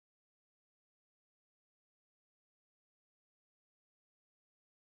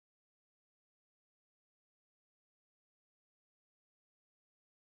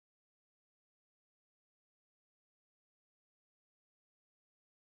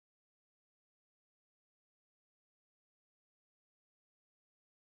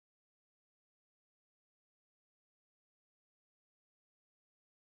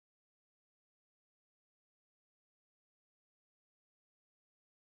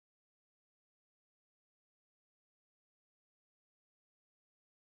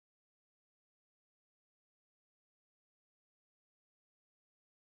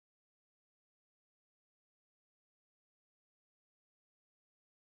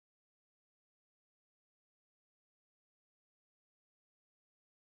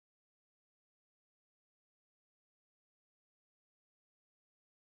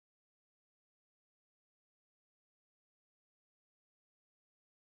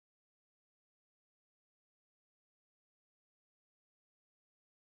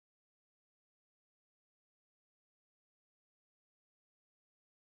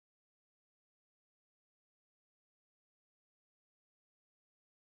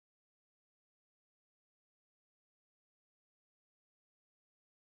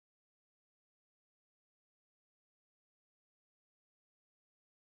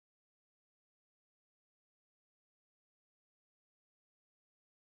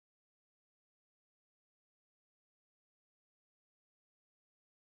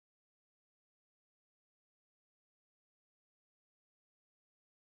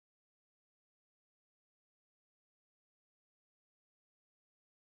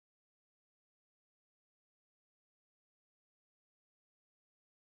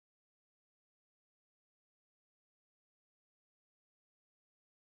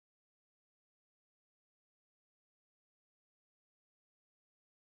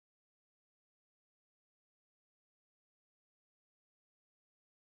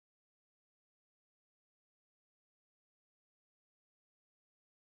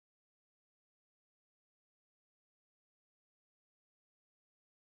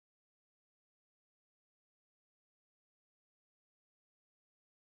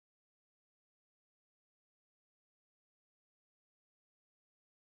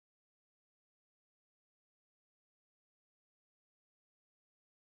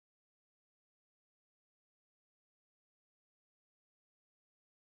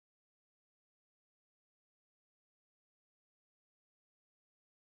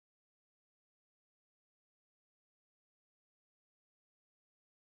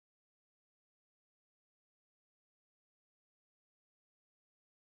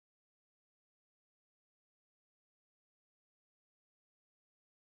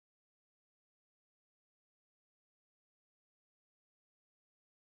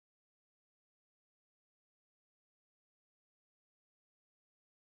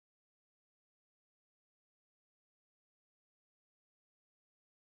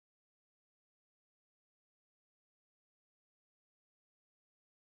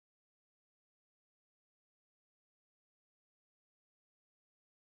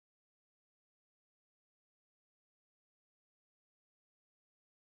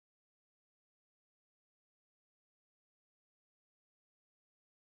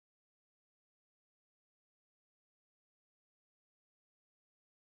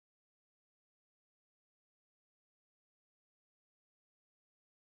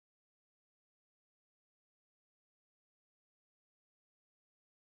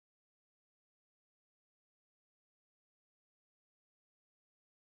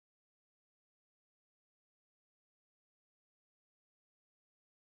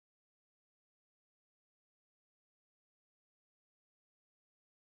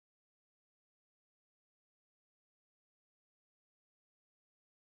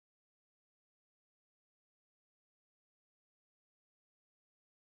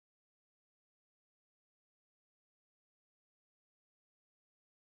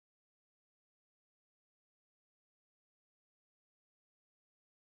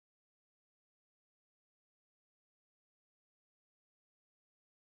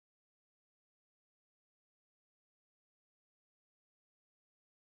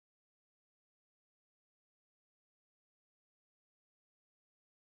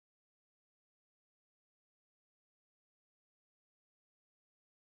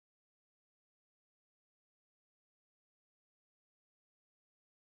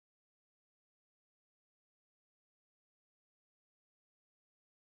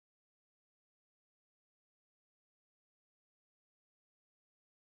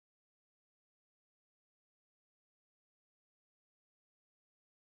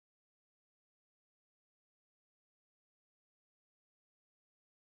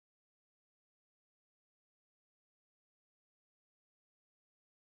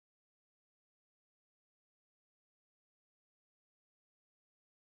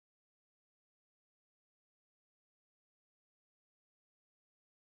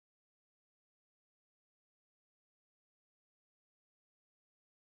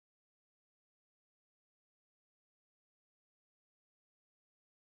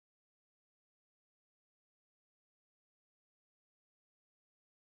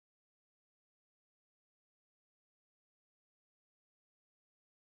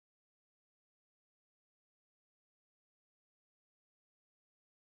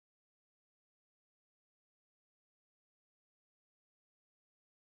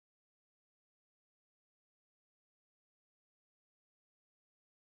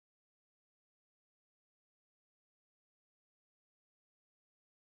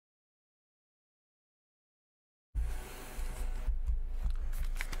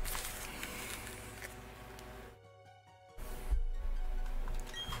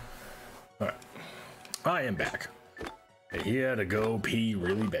I am back. He had to go pee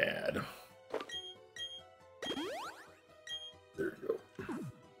really bad. There you go.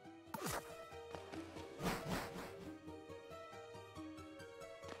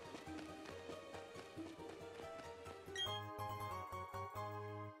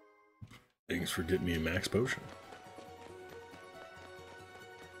 Thanks for getting me a max potion.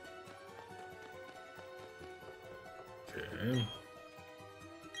 Okay.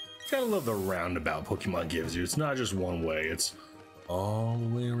 Gotta love the roundabout Pokemon gives you. It's not just one way, it's all the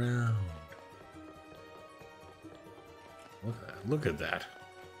way around. Look at that.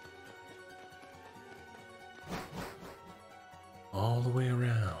 All the way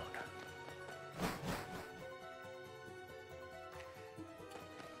around.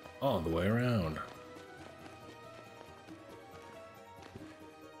 All the way around.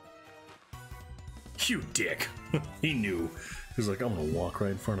 You dick. He knew. He's like, I'm gonna walk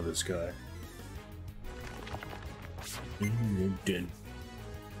right in front of this guy.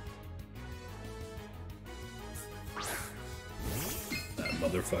 That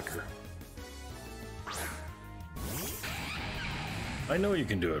motherfucker. I know you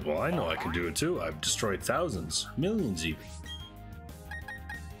can do it. Well, I know I can do it too. I've destroyed thousands, millions even.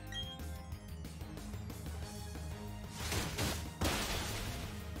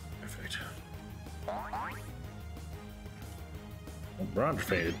 Perfect. Bronze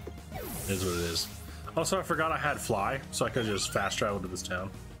faded. Is what it is. Also, I forgot I had fly, so I could just fast travel to this town.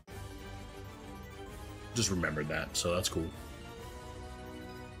 Just remembered that, so that's cool.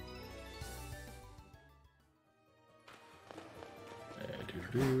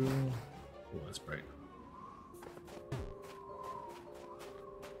 Oh, that's bright.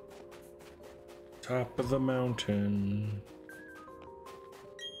 Top of the mountain.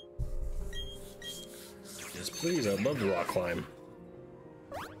 Yes, please. I'd love to rock climb.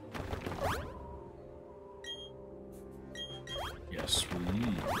 Yes, sweet.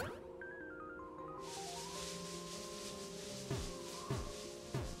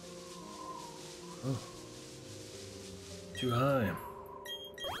 Oh. Too high.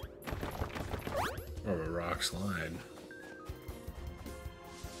 Or a rock slide.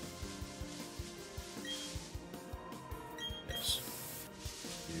 Yes.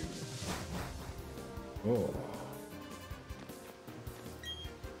 Oh.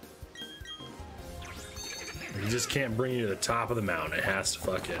 You just can't bring you to the top of the mountain. It has to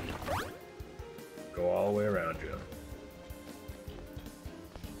fucking go all the way around you.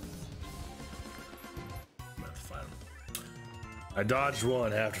 I'm gonna have to fight him. I dodged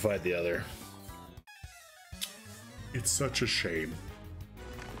one, have to fight the other. It's such a shame.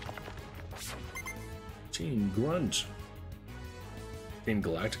 Team Grunt. Team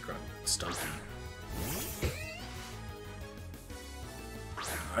Galactic Grunt. Stumpy.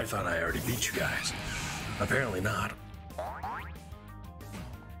 I thought I already beat you guys. Apparently not.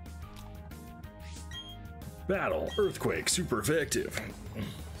 Battle. Earthquake. Super effective.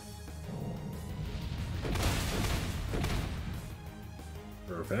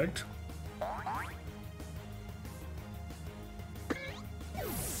 Perfect.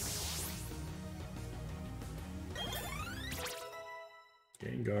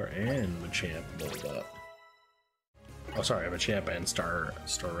 Gengar and Machamp rolled up. Oh, sorry, Machamp and Staraptor.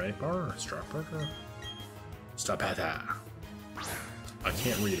 Stop at that. I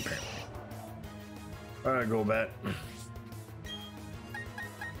can't read apparently. Alright, Golbat.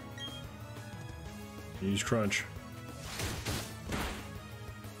 Use Crunch.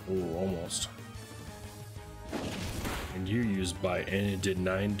 Oh, almost. And you used Bite, and it did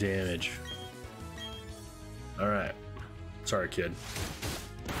 9 damage. Alright. Sorry, kid.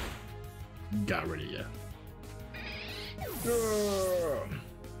 Got rid of you.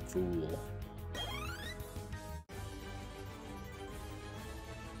 Fool.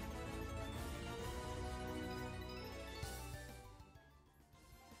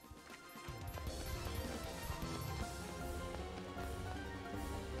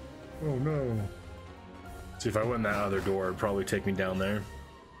 Oh no. See, if I went in that other door, it'd probably take me down there.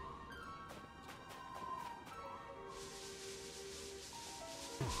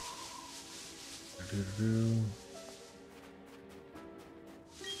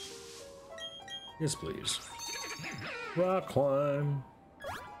 Yes, please. Rock climb.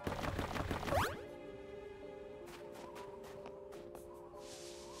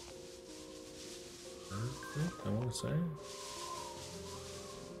 I want to say.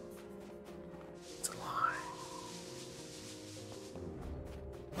 It's a lie.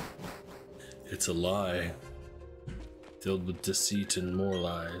 It's a lie. Filled with deceit and more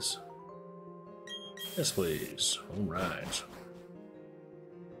lies. Yes, please. All right.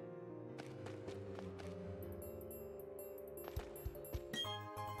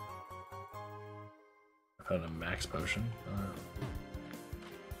 And a max potion.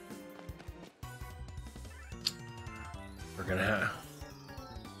 We're gonna have.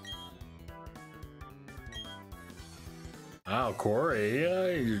 Oh, Corey,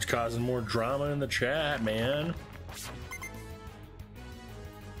 yeah, you're causing more drama in the chat, man.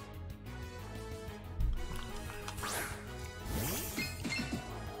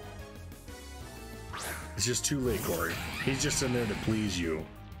 It's just too late, Corey. He's just in there to please you.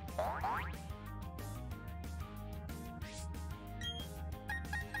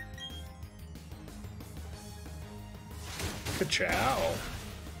 Ka-chow.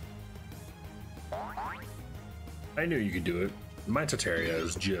 I knew you could do it. My Tartaria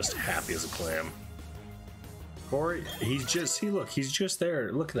is just happy as a clam. Corey, he's just, look, he's just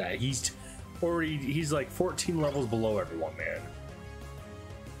there. Look at that. He's like 14 levels below everyone, man.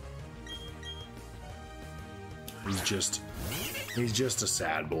 He's just a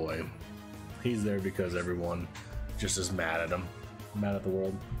sad boy. He's there because everyone just is mad at him. Mad at the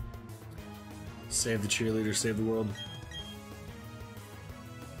world. Save the cheerleader, save the world.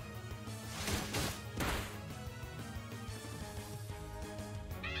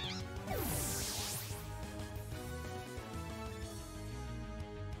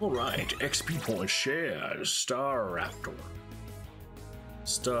 Alright, XP points shared. Star Raptor.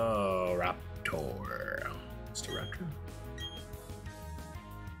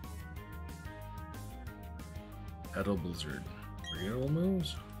 Petal Blizzard. Real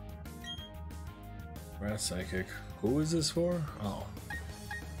moves? Rat Psychic. Who is this for? Oh.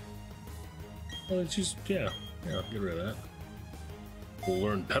 Well, it's just, yeah, get rid of that. We'll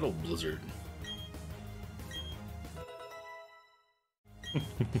learn Petal Blizzard.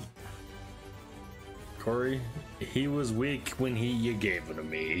 Corey, he was weak when you gave it to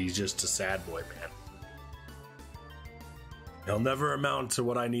me. He's just a sad boy, man. He'll never amount to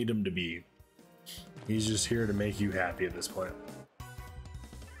what I need him to be. He's just here to make you happy at this point. I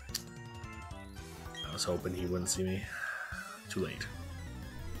was hoping he wouldn't see me. Too late.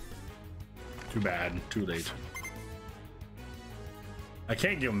 Too bad. Too late. I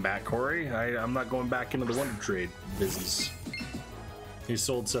can't give him back, Corey. I'm not going back into the Wonder Trade business. He's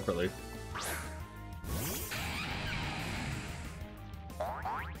sold separately.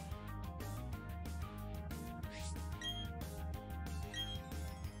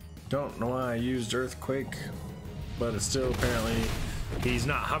 Don't know why I used Earthquake, but it's still apparently he's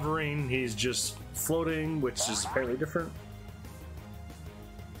not hovering, he's just floating, which is apparently different.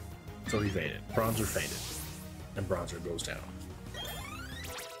 So he faded. Bronzer faded. And Bronzer goes down.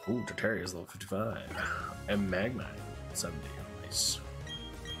 Ooh, Tartaria's level 55. And Magnite 70. Nice.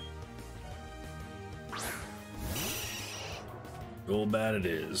 Golbat it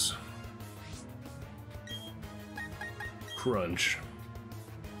is. Crunch.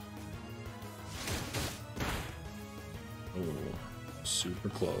 Oh, super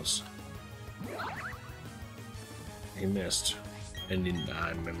close. He missed. And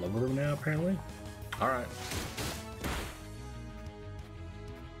I'm in love with him now, apparently. Alright.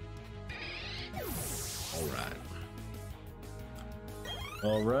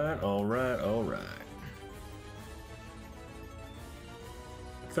 Alright.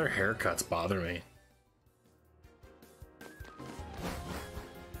 Their haircuts bother me.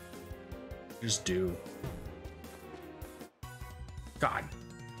 Just do. God.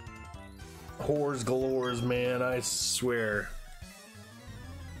 Whores galores, man, I swear.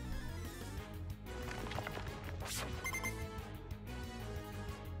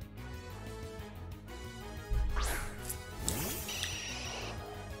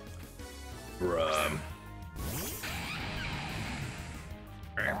 Bruh.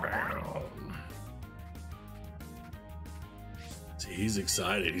 See, he's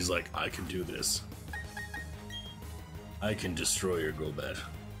excited. He's like, I can do this. I can destroy your Golbat.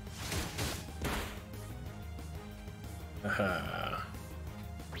 Aha.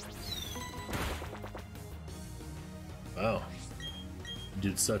 Wow.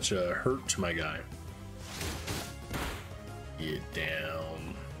 Did such a hurt to my guy. Get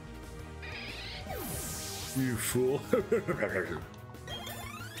down. You fool.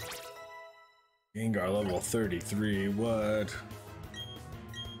 Gengar level 33, what?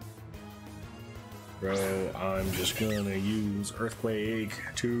 Bro, I'm just gonna use Earthquake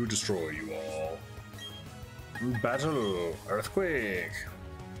to destroy you all. Battle! Earthquake!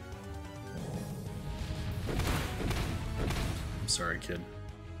 I'm sorry, kid.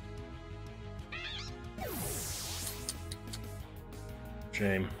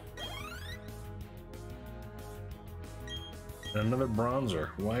 Shame. Another Bronzer.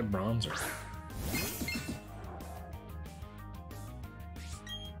 Why Bronzer?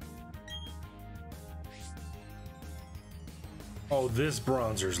 Oh, this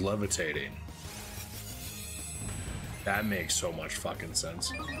bronzer's levitating. That makes so much fucking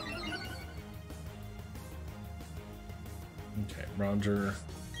sense. Okay, bronzer.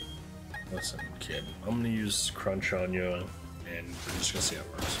 Listen, kid. I'm gonna use crunch on you, and we're just gonna see how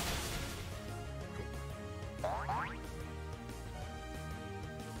it works.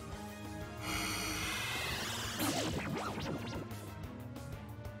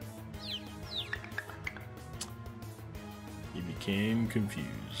 He became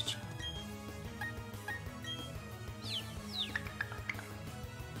confused.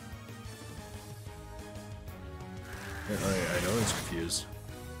 I know he's confused.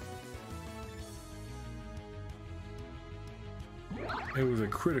 It was a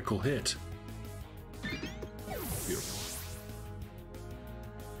critical hit. Beautiful.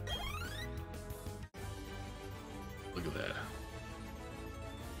 Look at that.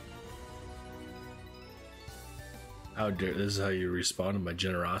 How dare, this is how you respond to my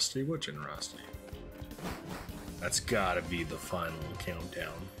generosity? What generosity? That's gotta be the final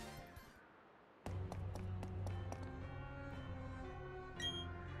countdown.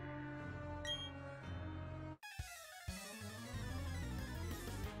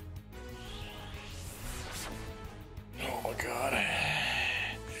 Oh my god.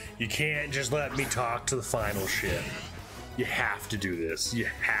 You can't just let me talk to the final shit. You have to do this. You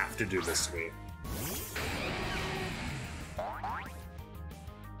have to do this to me.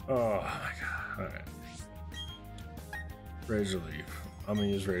 Oh my god. Alright. Razor Leaf. I'm gonna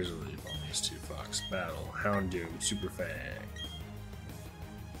use Razor Leaf on these two fucks. Battle. Houndoom. Super Fang.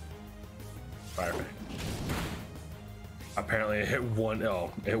 Fire Fang. Apparently it hit one.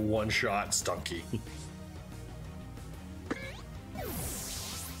 Oh, it one shot Stunky.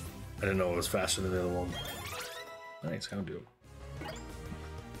 I didn't know it was faster than the other one. Nice, Houndoom.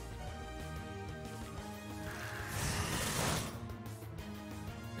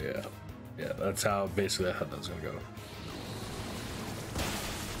 Yeah, that's how basically how that's gonna go.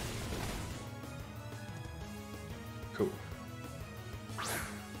 Cool.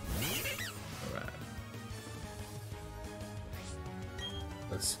 Alright.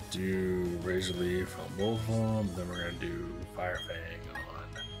 Let's do Razor Leaf on both of them, then we're gonna do Fire Fang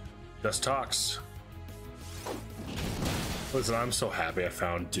on Just Talks. Listen, I'm so happy I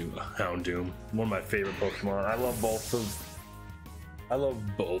found Houndoom. One of my favorite Pokemon. I love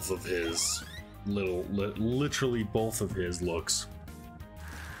both of his literally both of his looks.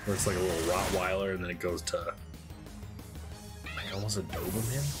 Where it's like a little Rottweiler and then it goes to like almost a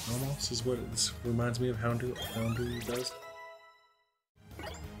Doberman, almost is what it reminds me of Houndoom does.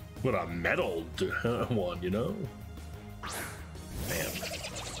 What a metal one, you know? Man.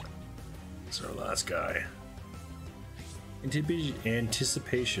 This is our last guy.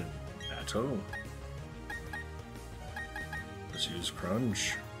 Anticipation battle. Let's use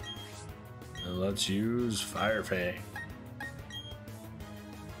Crunch. And let's use Fire Fang.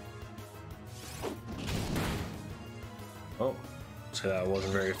 Oh, so that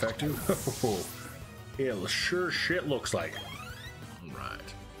wasn't very effective. Yeah, sure shit looks like.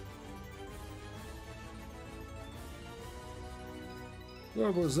 Right.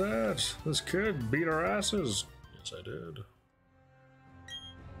 What was that? This kid beat our asses. Yes, I did.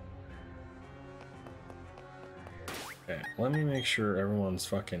 Okay, let me make sure everyone's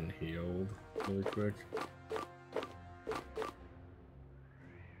fucking healed really quick.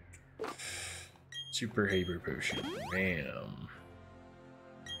 Super Haber Potion. Bam.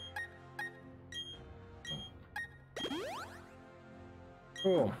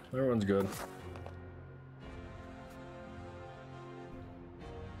 Cool, everyone's good.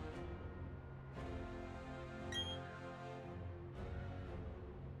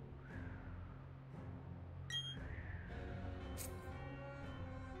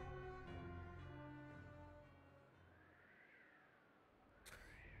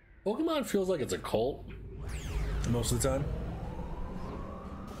 Pokemon feels like it's a cult most of the time.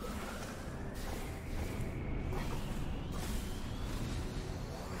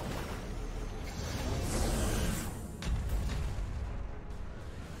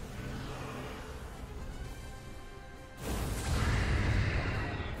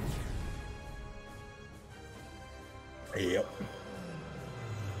 Yep.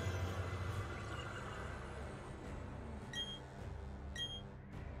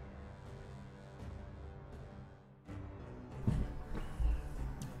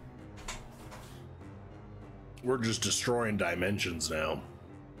 We're just destroying dimensions now.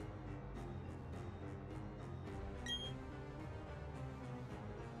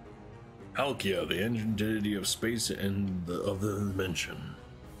 Palkia, the entity of space and of the dimension.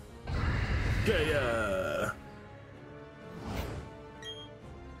 Yeah.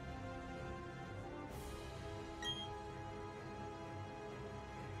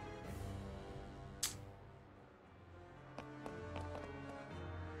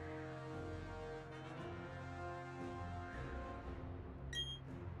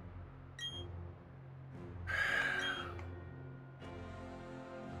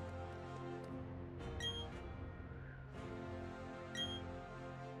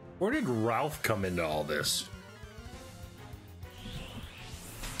 Where did Ralph come into all this?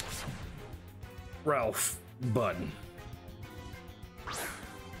 Ralph Button.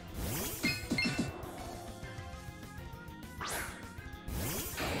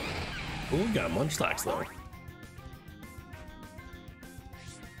 Ooh, we got Munchlax though.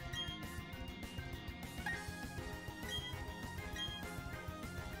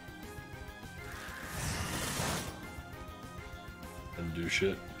 And do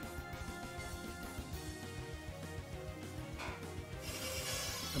shit.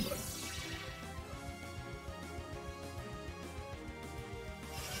 Come on.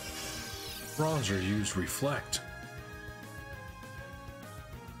 Bronzer used reflect.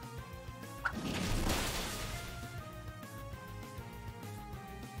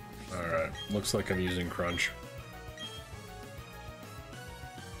 Alright, looks like I'm using crunch.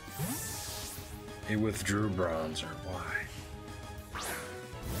 He withdrew bronzer. Why?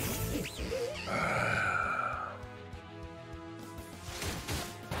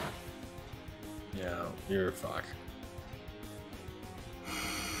 Yeah, you're a fuck.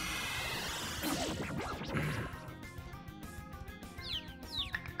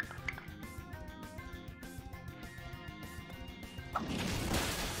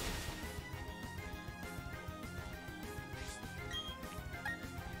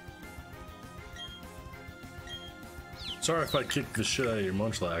 Sorry if I kicked the shit out of your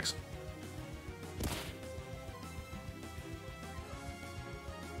Munchlax.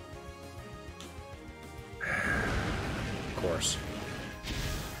 Of course.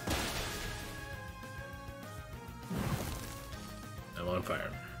 I'm on fire.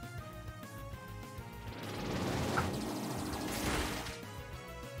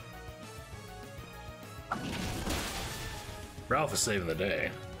 Ralph is saving the day.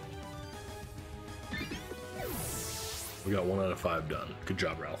 We got 1 out of 5 done. Good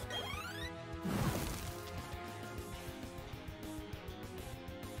job, Ralph.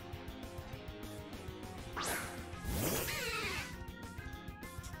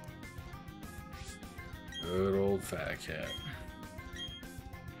 Good old fat cat.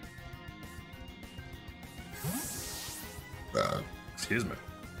 Excuse me.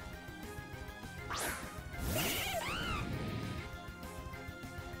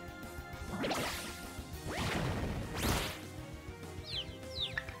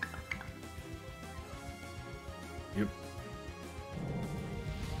 Yep.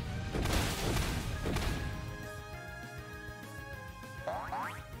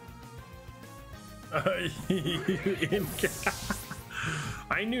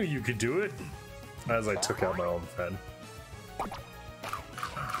 I knew you could do it. As I took out my own pen.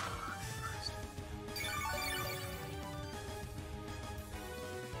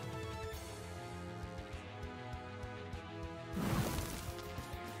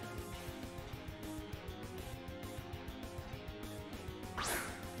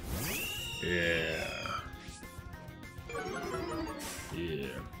 Yeah. Yeah.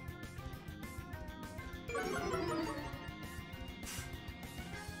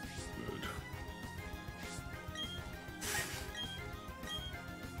 Good.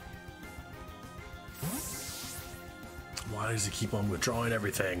 Why does he keep on withdrawing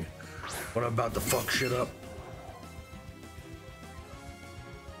everything when I'm about to fuck shit up?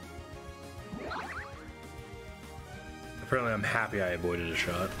 Apparently I'm happy I avoided a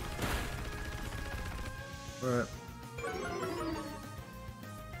shot. Alright.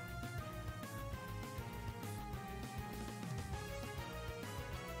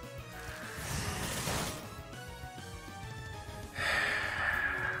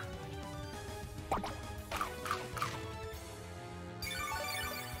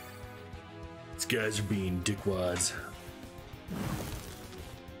 These guys are being dickwads.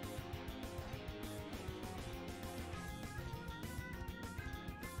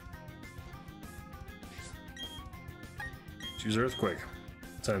 Use Earthquake,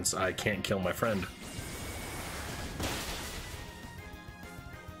 since I can't kill my friend.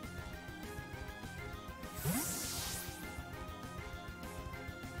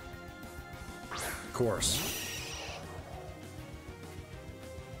 Of course.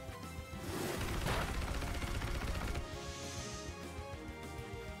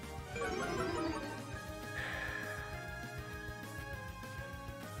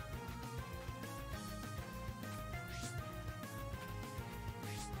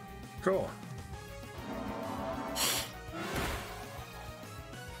 Cool.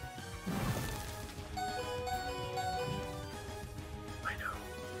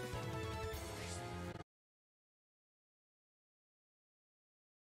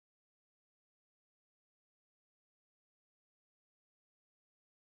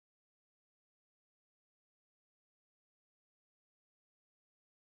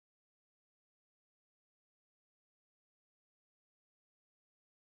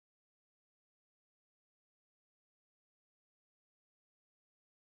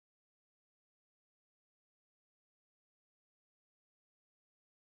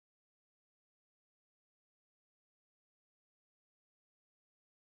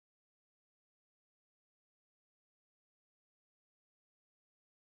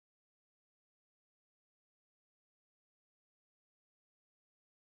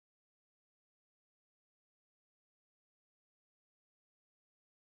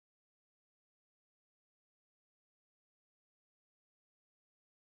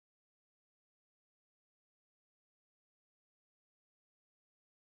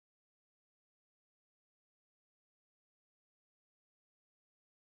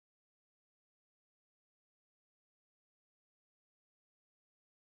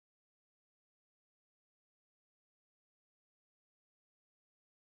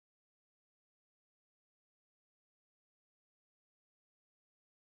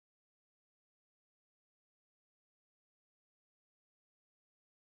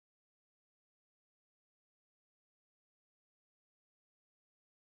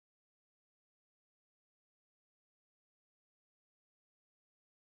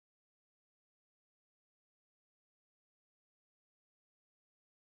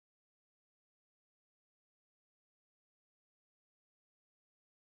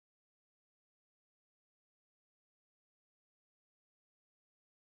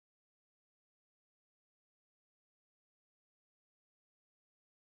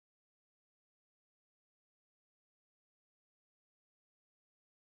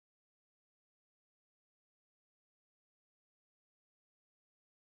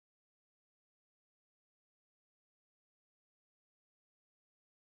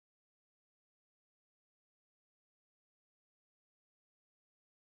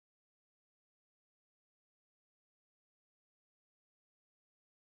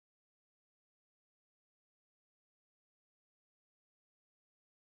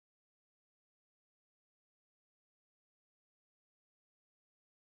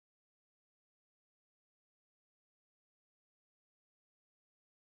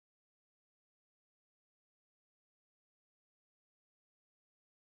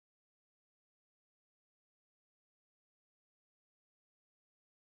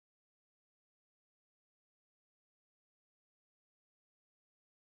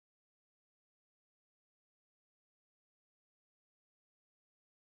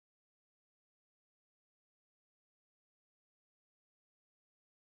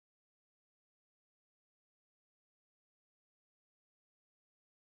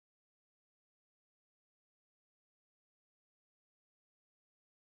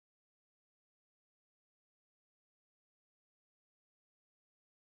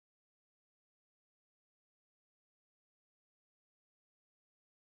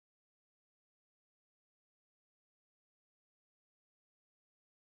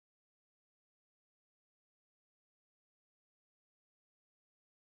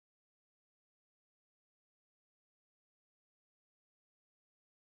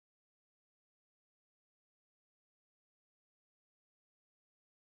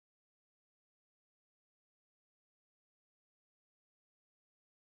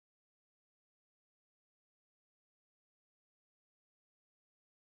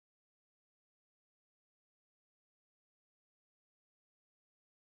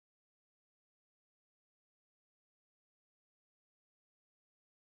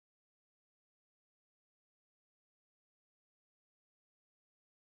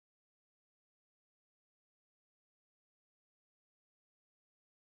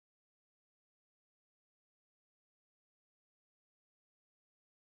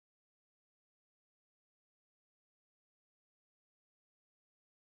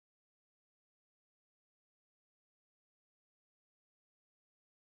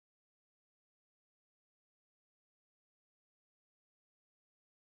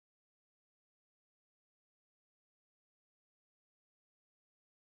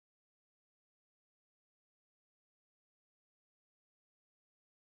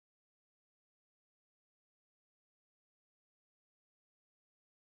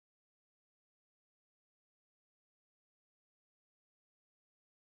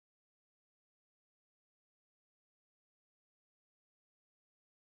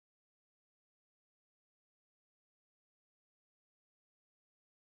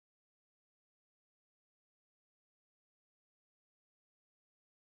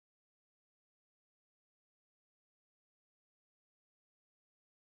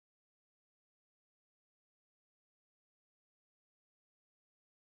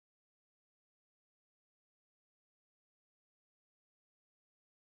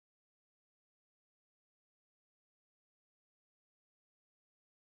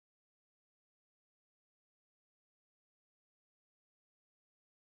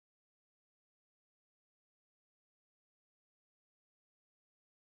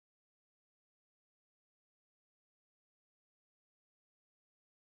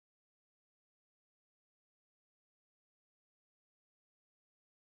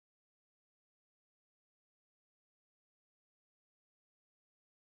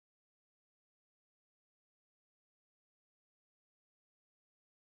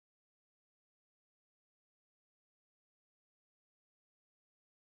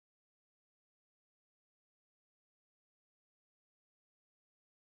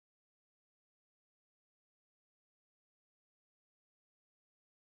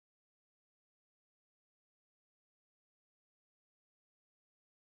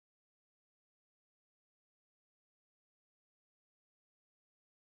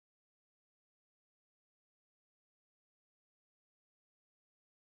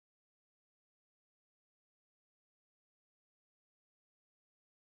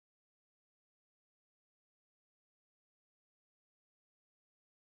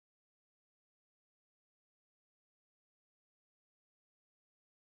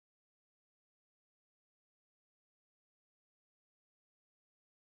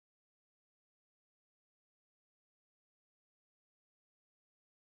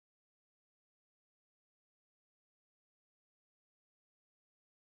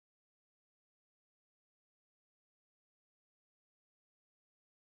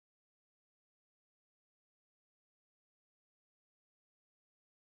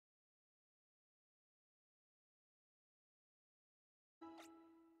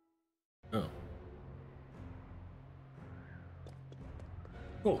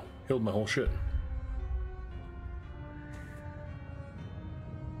 Oh, healed my whole shit.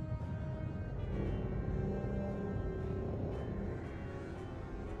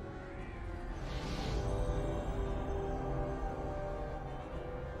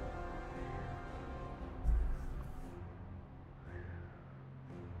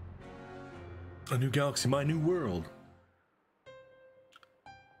 A new galaxy, my new world.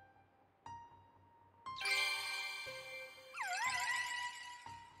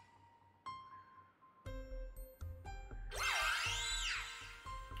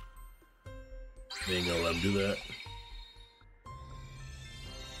 They ain't gonna let him do that.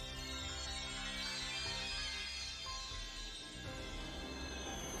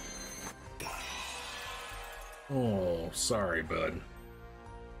 Oh, sorry, bud.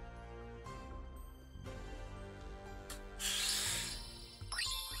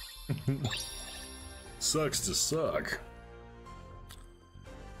 Sucks to suck.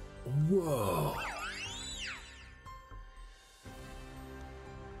 Whoa.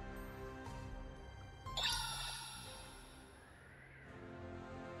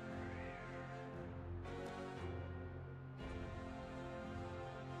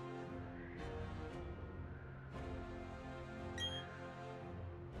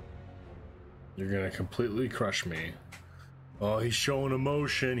 You're gonna completely crush me. Oh, he's showing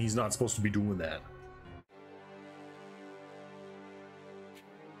emotion. He's not supposed to be doing that.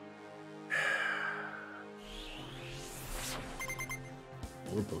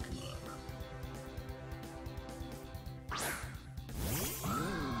 More Pokemon.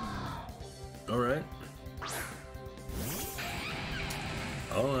 Alright.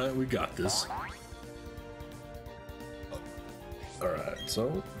 Alright, we got this. Alright,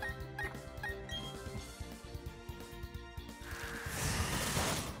 so...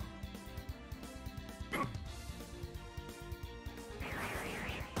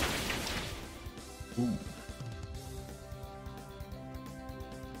 Ooh.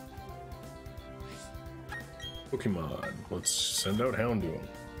 Pokemon. Let's send out Houndoom.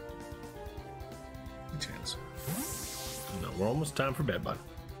 Chance. No, we're almost time for bed, bud.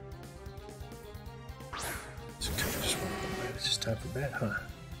 It's just time for bed, huh?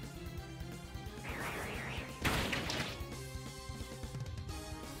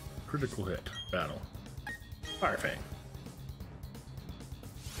 Critical hit. Battle. Fire Fang.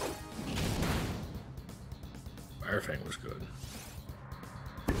 Fire Fang was good.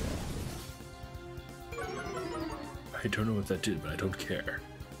 I don't know what that did, but I don't care.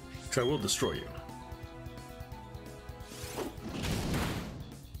 Because I will destroy you.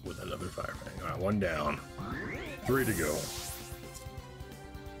 With another Fire Fang. Alright, one down. 3 to go.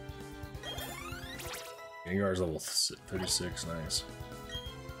 Gengar's level 36, nice.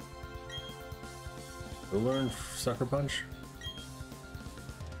 Who learned Sucker Punch?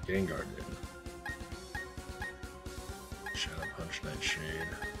 Gengar did. Shadow Punch, Nightshade.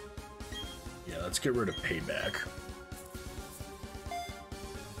 Yeah, let's get rid of Payback.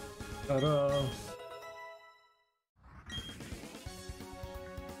 Ta-da!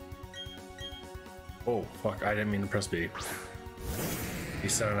 Oh, fuck, I didn't mean to press B.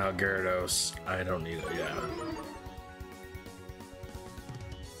 He's sending out Gyarados. I don't need it, yeah.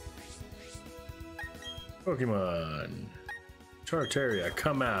 Pokemon. Charteria,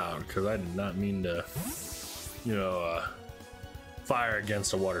 come out, because I did not mean to, you know, fire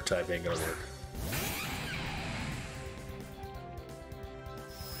against a water type ain't gonna work.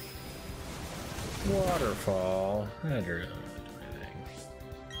 Waterfall. That really don't do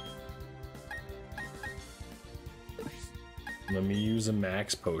anything. Let me use a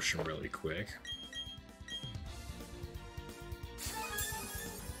max potion really quick.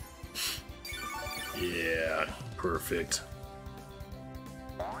 Yeah, perfect.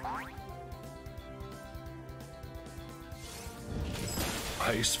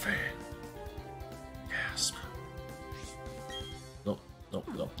 Ice Fang. Gasp. Nope, nope,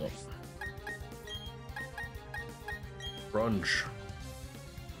 nope, nope. Grunge.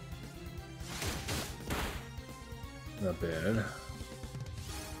 Not bad.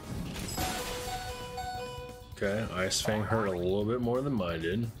 Okay, Ice Fang hurt a little bit more than mine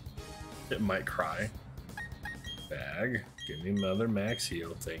did. It might cry. Bag. Give me another max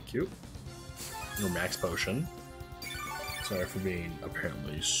heal, thank you. Or max potion. Sorry for being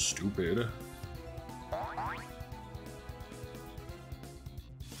apparently stupid.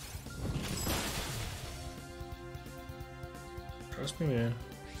 Trust me, man.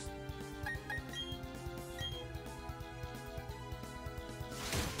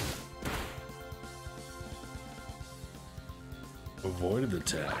 Avoided the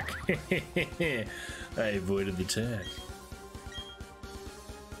attack. I avoided the attack.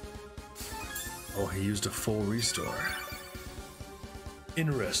 Oh, he used a full restore.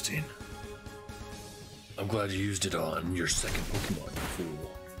 Interesting. I'm glad you used it on your second Pokemon, you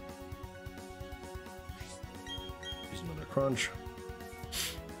fool. Use another crunch.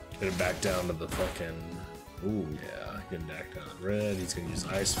 Get it back down to the fucking... Ooh, yeah. Getting back down to red. He's gonna use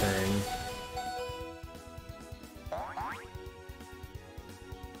Ice Fang.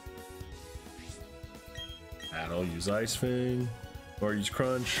 I'll use Ice Fang. Or use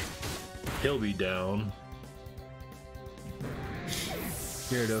Crunch. He'll be down.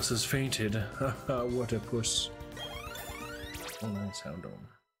 Gyarados has fainted. Haha, what a puss. Oh, nice Houndoom.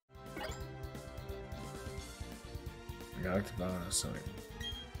 I got Octavana, so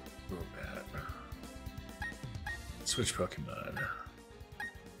real bad. Switch Pokemon.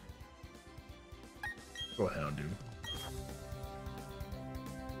 Go Houndoom.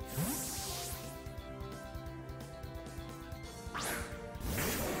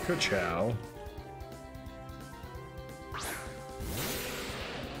 Ka-chow.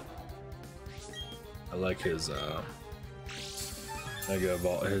 I like his Mega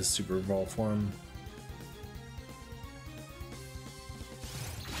Evolve, his Super Evolve form.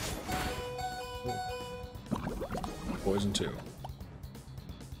 Poison 2.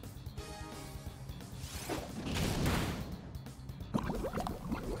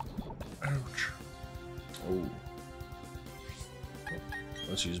 Ouch. Oh.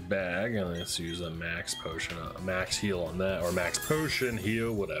 Let's use bag and let's use a max potion, a max heal on that, or max potion,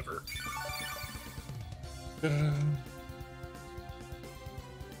 heal, whatever. Let's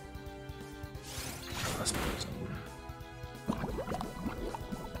poison.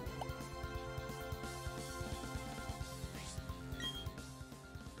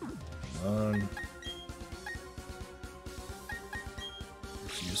 Come on.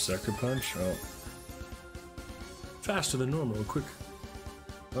 Let's use Sucker Punch. Oh. Faster than normal, quick.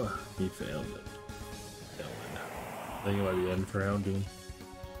 Oh, he failed it. I think it might be end for Houndoom.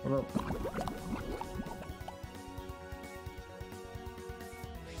 Oh no.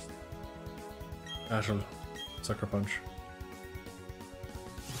 Ashel, Sucker Punch.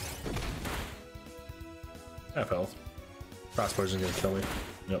 Half health. Frost Poison's gonna kill me.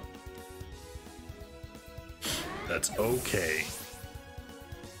 Yep. That's okay.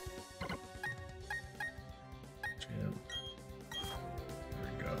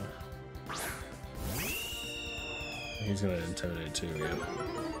 He's gonna intimidate too, yeah.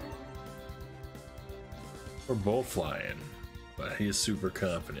 We're both flying, but he is super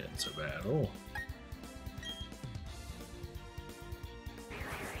confident in so battle.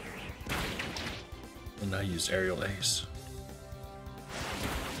 And I used Aerial Ace.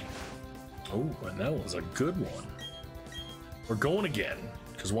 Oh, and that was a good one. We're going again,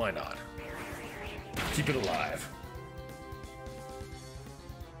 because why not? Keep it alive.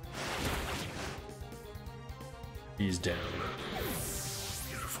 He's down.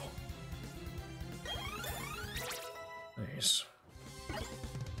 Beautiful. Nice.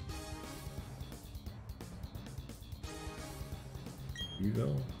 You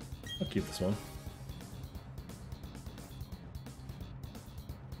go. I'll keep this one.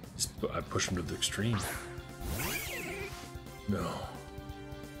 I push him to the extreme. No.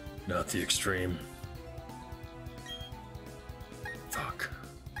 Not the extreme. Fuck.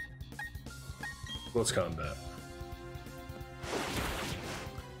 Close combat.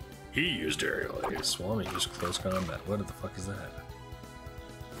 He used Aerial Ace. Well, let me use Close Combat. What the fuck is that?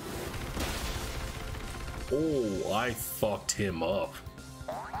 Oh, I fucked him up.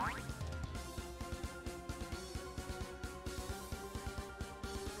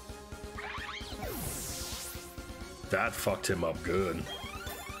 That fucked him up good.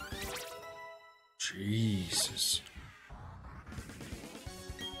 Jesus.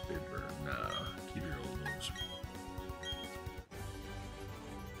 Paper, nah. Keep your old moves.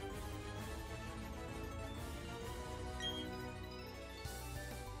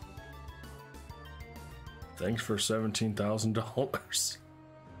 Thanks for $17,000.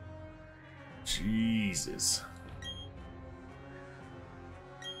 Jesus.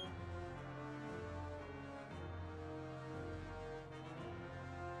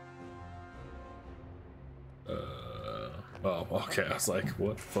 Oh, okay. I was like,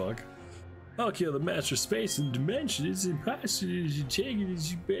 what the fuck? Okay, the master space and dimension is impossible. As you take it,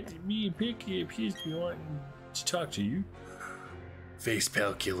 as you bet me and Pinky appears to be wanting to talk to you. Face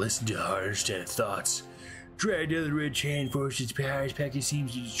Palkia, listen to her, understand thoughts. Drag the other red chain, force its powers. Palkia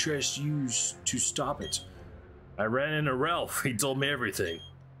seems to trust you to stop it. I ran into Ralph. He told me everything.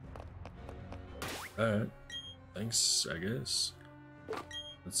 Alright. Thanks, I guess.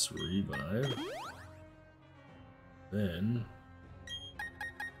 Let's revive. Then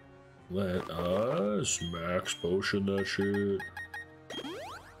Let us max potion that shit.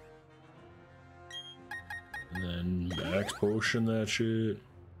 And then max potion that shit.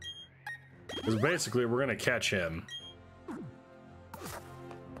 Because basically we're gonna catch him.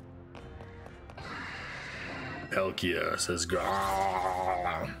 Pelkia says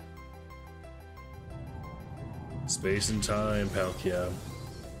Gah! Space and time, Pelkia.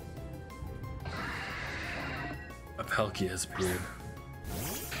 A Pelkia has appeared.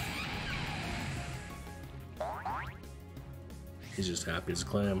 He's just happy as a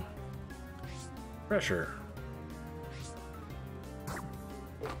clam. Pressure.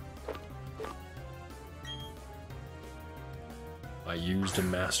 I used a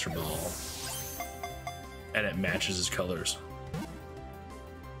Master Ball. And it matches his colors.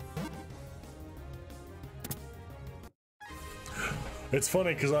 It's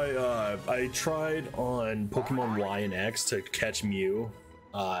funny because I tried on Pokemon Y and X to catch Mew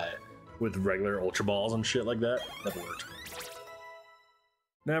with regular Ultra Balls and shit like that. Never worked.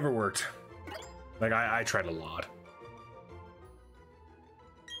 Never worked. Like I tried a lot.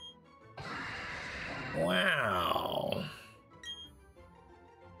 Wow.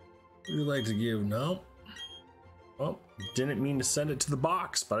 Would you like to give? No. Well, didn't mean to send it to the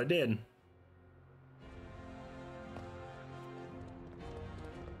box, but I did.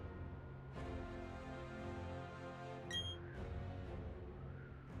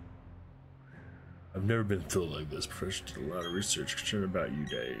 I've never been filled like this. Professor did a lot of research concerned about you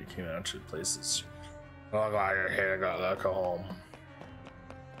day. You came out to places. Oh, I got your hair, got that, go home.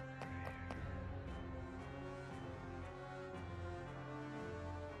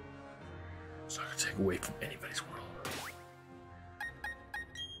 It's not gonna take away from anybody's world.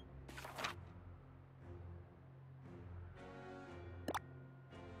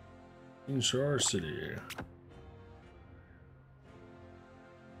 In Shore City.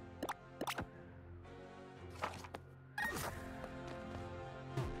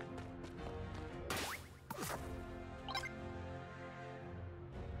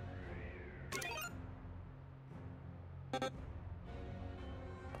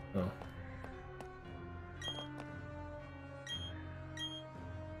 Oh.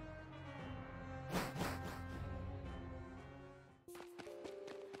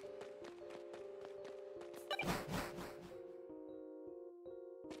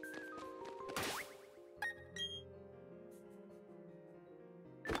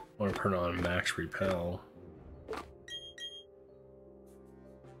 I want to turn on max repel.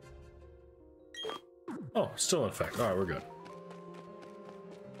 Oh, still in effect. Alright, we're good.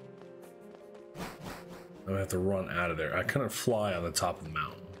 I'm gonna have to run out of there. I couldn't fly on the top of the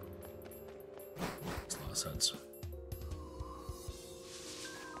mountain. Makes a lot of sense.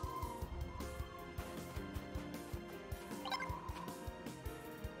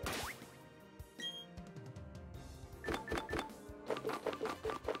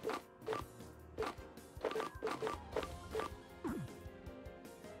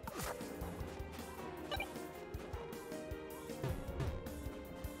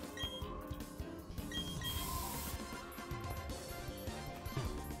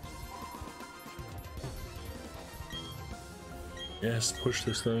 Yes, push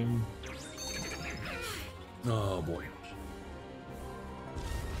this thing. Oh boy.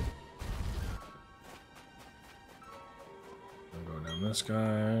 I'll go down this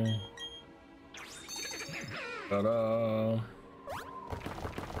guy. Ta-da!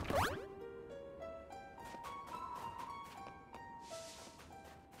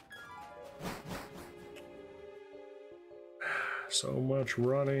 So much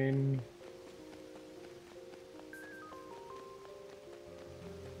running.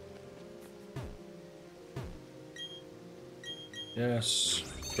 Yes,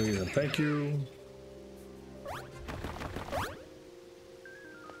 please and thank you.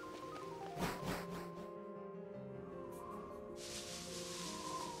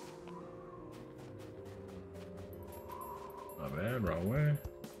 Not bad, wrong way.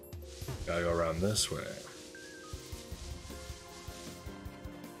 Gotta go around this way.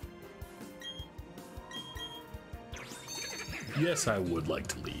 Yes, I would like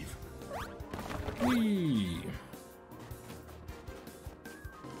to leave. Whee!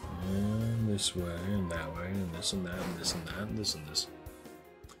 And this way, and that way, and this and that, and this and that, and this and this.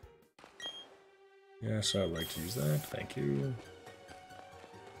 Yes, I'd like to use that. Thank you.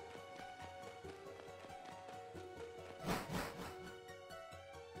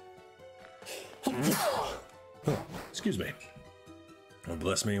 Oh, excuse me. Oh,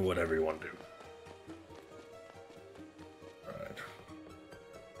 bless me, whatever you want to do. Alright.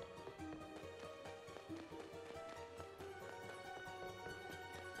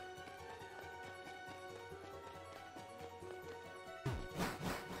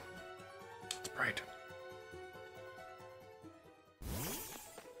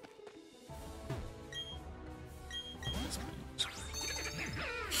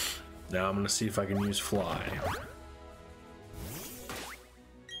 Now I'm gonna see if I can use fly.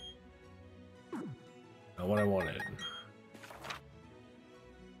 Not what I wanted.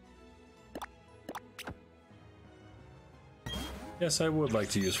 Yes, I would like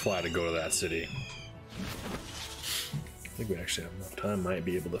to use fly to go to that city. I think we actually have enough time. Might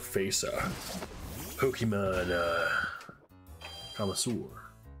be able to face a Pokemon connoisseur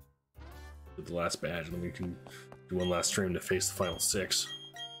with the last badge, and then we can do one last stream to face the final 6.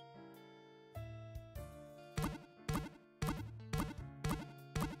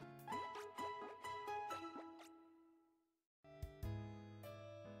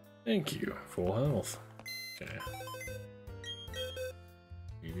 Thank you. Full health. Okay.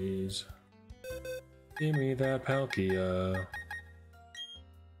 Please. Give me that Palkia.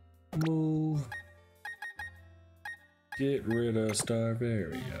 Move. Get rid of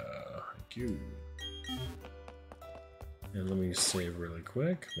Starveria. Thank you. And let me save really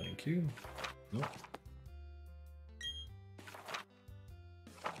quick. Thank you. Nope.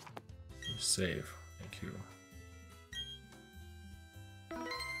 Save. Thank you.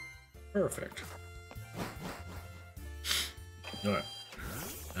 Perfect. Alright.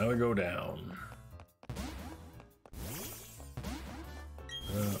 Now we go down.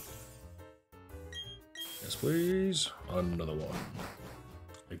 Yes, please. Another one.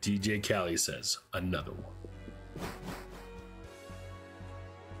 Like DJ Callie says, another one.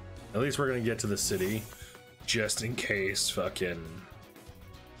 At least we're gonna get to the city, just in case fucking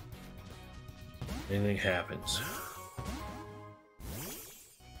anything happens.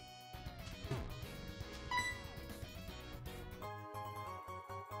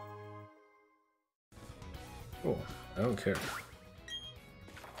 Cool. I don't care.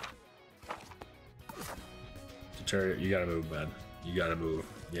 Chariot, you gotta move, man. You gotta move.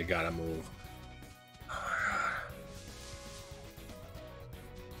 You gotta move. Oh my god.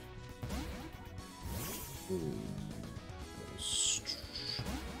 Ooh.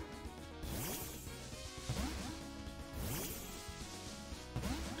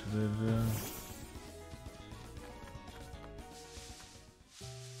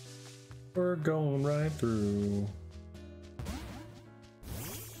 We're going right through.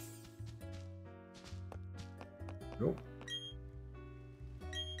 Nope.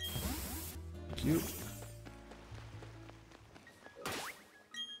 Thank you.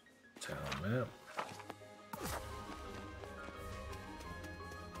 Town map.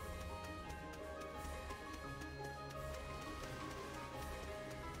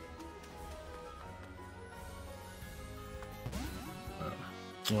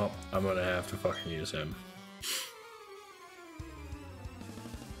 Well, I'm gonna have to fucking use him.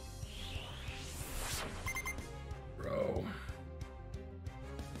 Bro.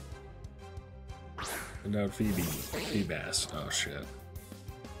 And now Feebas. Oh shit.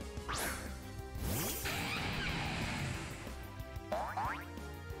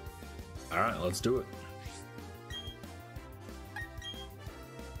 Alright, let's do it.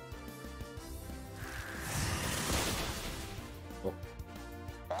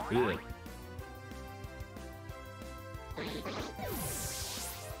 Really?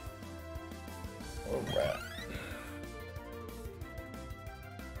 Oh, rat.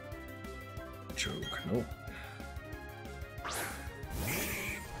 Choke, nope.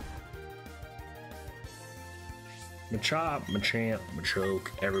 Machop, Machamp, Machoke,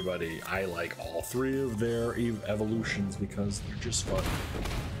 everybody. I like all 3 of their evolutions because they're just fun.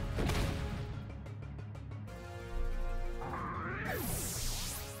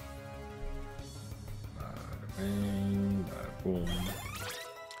 Boom.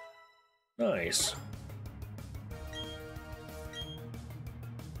 Nice.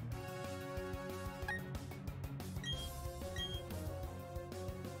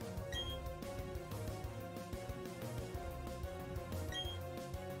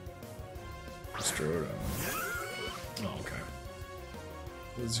 Stroda. Oh, okay.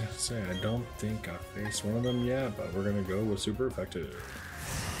 I was gonna say, I don't think I faced one of them yet, but we're gonna go with super effective.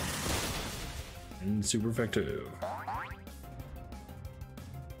 And super effective.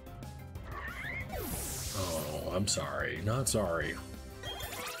 Oh, I'm sorry. Not sorry.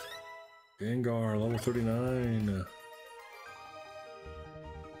 Gengar, level 39.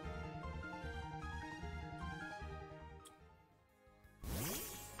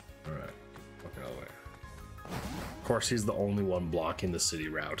 Alright. Okay, I'll wait. Of course, he's the only one blocking the city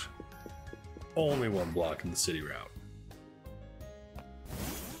route. Only one blocking the city route.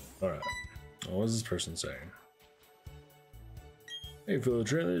 Alright. What is this person saying? Hey, fellow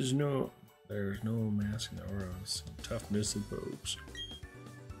trainers, there's no masking the auras. Toughness of popes.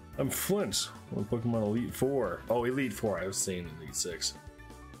 I'm Flint. Well, Pokemon Elite 4. Oh, Elite 4. I was saying Elite 6.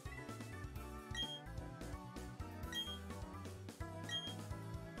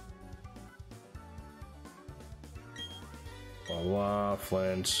 blah, blah.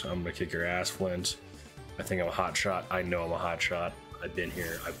 Flint, I'm gonna kick your ass, Flint. I think I'm a hot shot. I know I'm a hot shot. I've been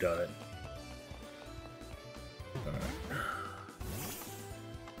here. I've done it.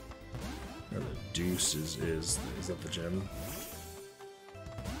 Where the deuce is that the gym?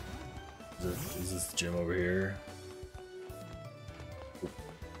 Is this the gym over here?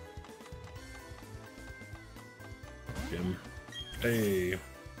 Gym. Hey.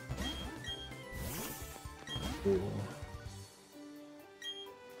 Cool.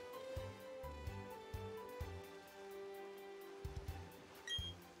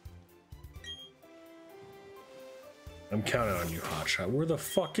 I'm counting on you, hotshot. Where the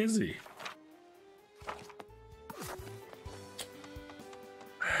fuck is he?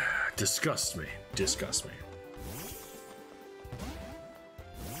 Disgust me. Disgust me.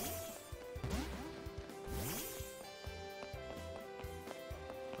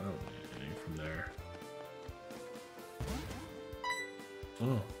 I don't need anything from there.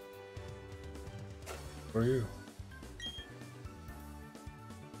 Oh. Where are you?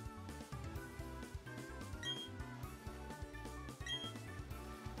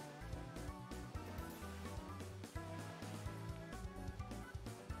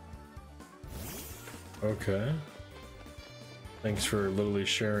 Okay. Thanks for literally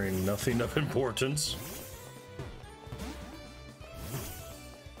sharing nothing of importance.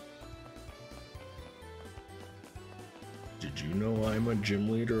 Did you know I'm a gym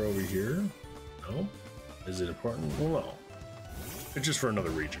leader over here? No? Is it important? Well, no. It's just for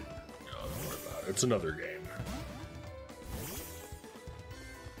another region. No, don't worry about it. It's another game.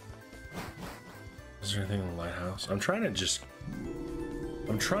 Is there anything in the lighthouse? I'm trying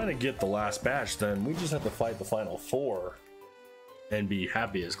to get the last batch, then we just have to fight the final 4 and be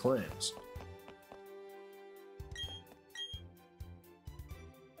happy as clams.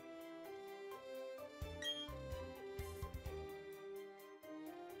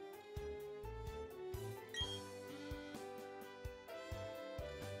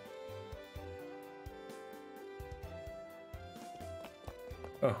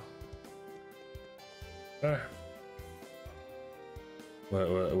 Oh. Alright. What,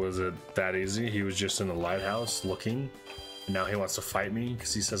 was it that easy? He was just in the lighthouse looking, and now he wants to fight me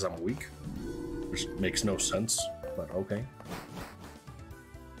because he says I'm weak? Which makes no sense, but okay.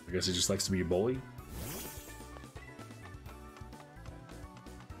 I guess he just likes to be a bully.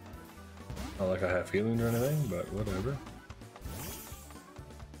 Not like I have feelings or anything, but whatever.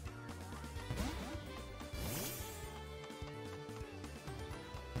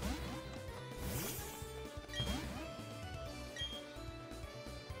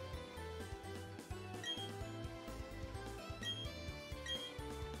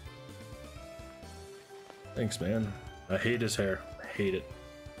 Thanks, man. I hate his hair. I hate it.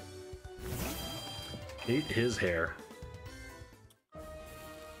 Hate his hair.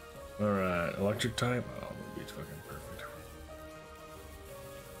 Alright, electric type. Oh, that would be fucking perfect.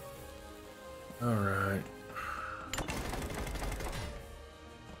 Alright.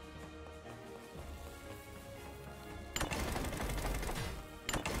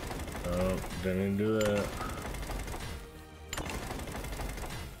 Oh, didn't do that.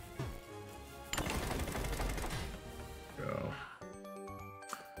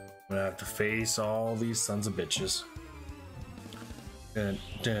 I'm gonna have to face all these sons of bitches. Dun,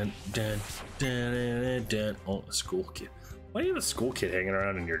 dun, dun, dun, dun, dun, dun. Oh, a school kid. Why do you have a school kid hanging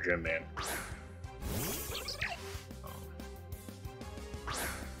around in your gym, man? Oh.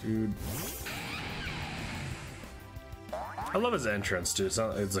 Dude. I love his entrance, dude.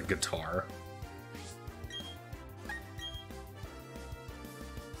 It's a guitar.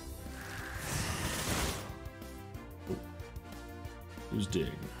 Who's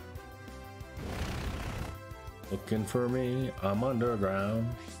digging? Looking for me, I'm underground.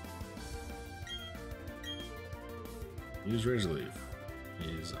 Use razor leaf.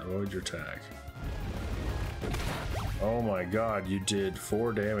 Please avoid your attack. Oh my god, you did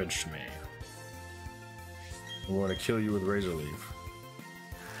 4 damage to me. I'm going to kill you with razor leaf.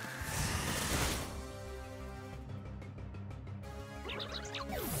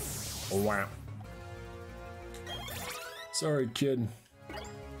 Oh wow. Sorry, kid.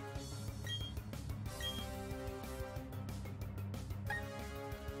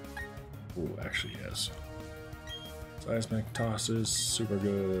 Oh, actually, yes. Seismic tosses, super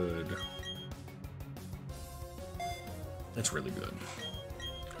good. It's really good.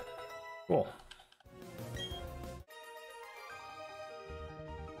 Cool.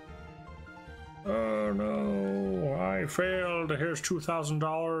 Oh no, I failed. Here's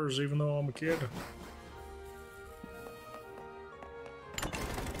 $2,000, even though I'm a kid.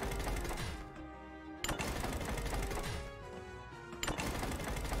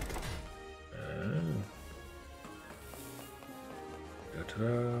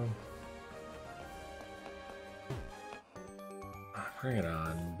 Bring it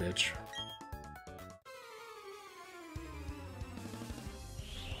on, bitch.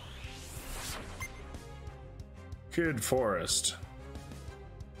 Kid Forest.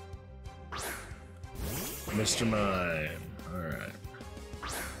 Mr. Mime. Alright.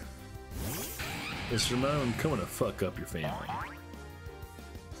 Mr. Mime, I'm coming to fuck up your family.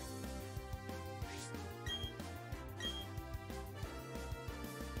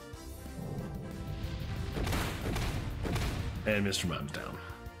 And Mr. Mime's down.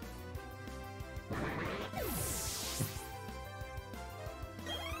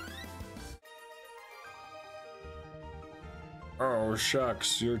 Oh,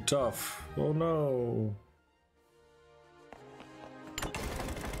 shucks, you're tough. Oh no.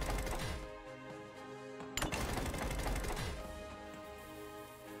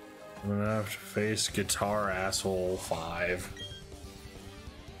 I'm gonna have to face Guitar Asshole 5.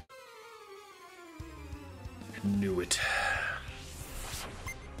 Knew it.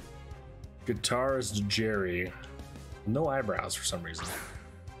 Guitarist Jerry. No eyebrows for some reason.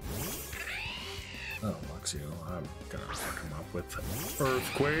 Oh, Luxio. I'm gonna fuck him up with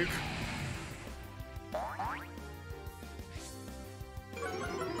Earthquake.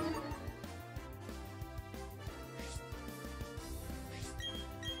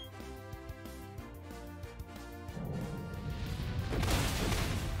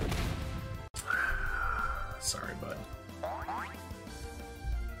 Sorry, bud.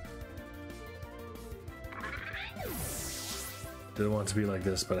 Didn't want it to be like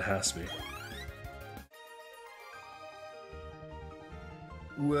this, but it has to be.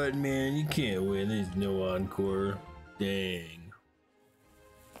 What, man? You can't win. There's no encore. Dang.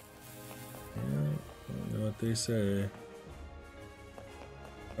 Yeah, I don't know what they say.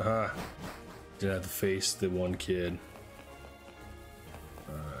 Aha. Didn't have to face the one kid.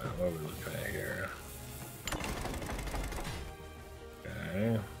 What are we looking at here?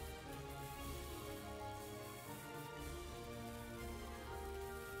 Okay.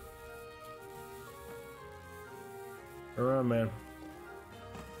 Around, man.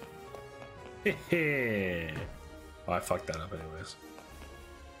 Hehe. Oh, I fucked that up anyways.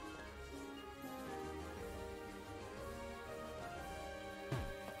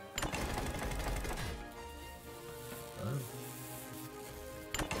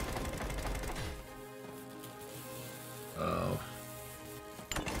 Oh.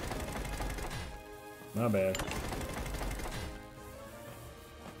 My bad.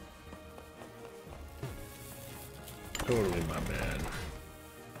 Totally my bad.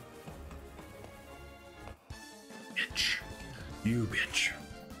 Bitch. You bitch.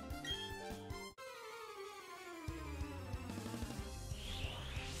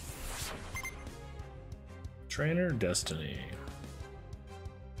 Trainer Destiny.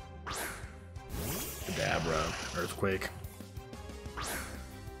 Kadabra. Earthquake.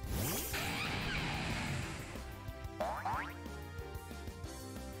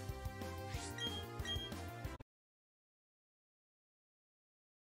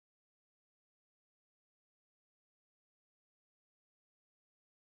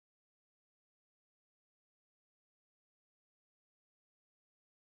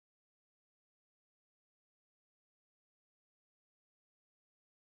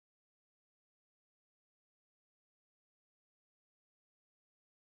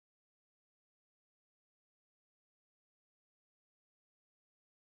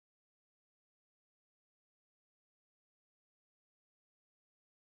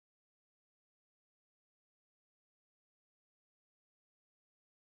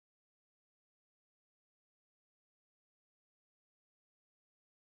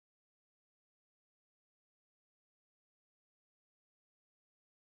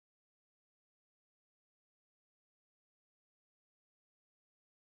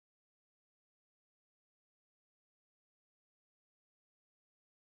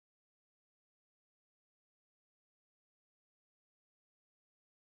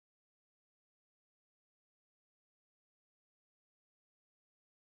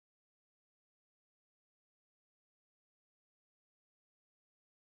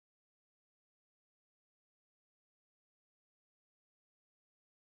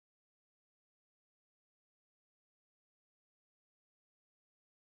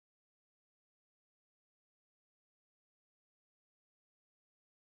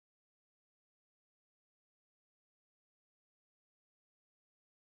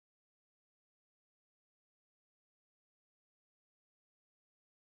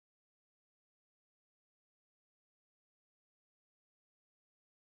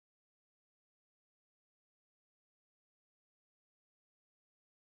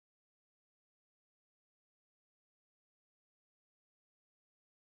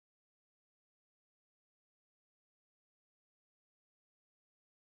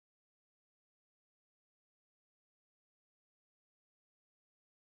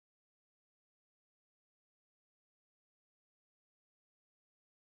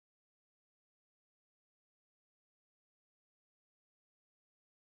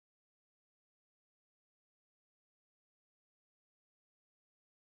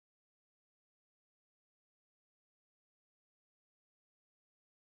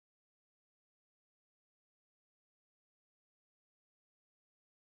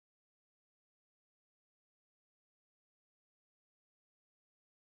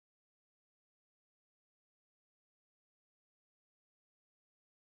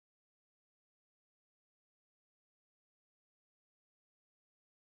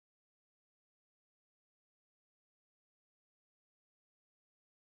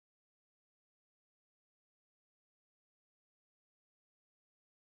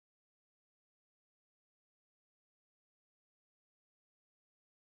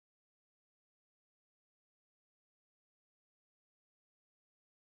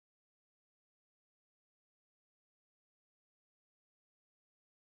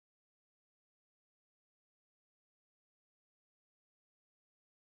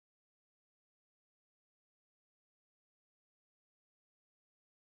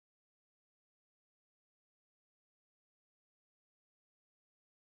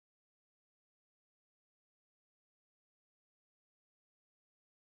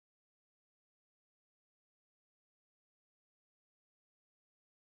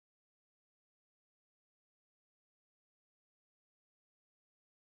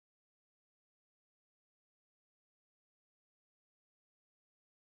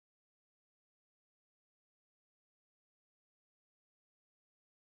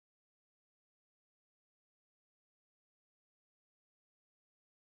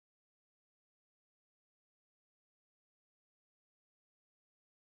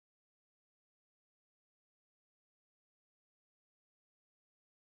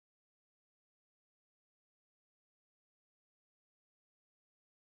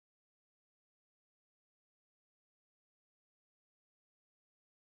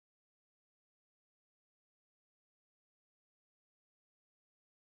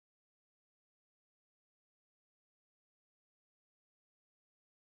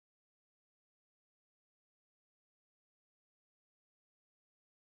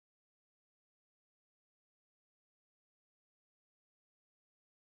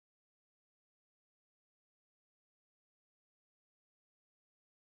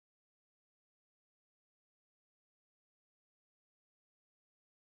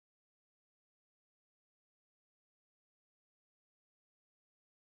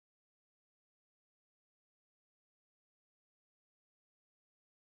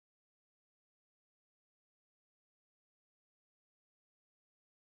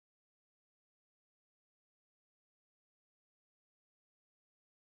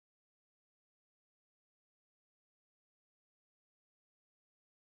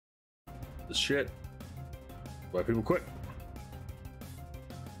 This shit. Why people quit?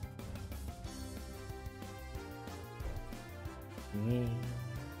 People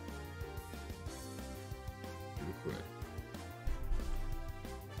quit.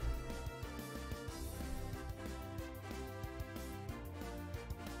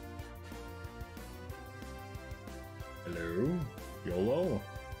 Hello, YOLO.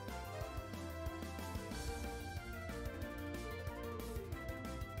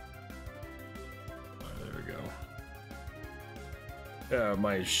 There we go. Yeah,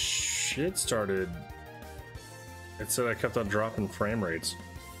 my shit started. It said I kept on dropping frame rates.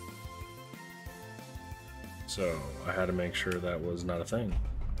 So I had to make sure that was not a thing.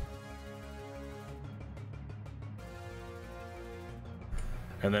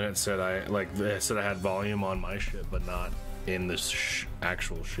 And then it said it said I had volume on my shit, but not in this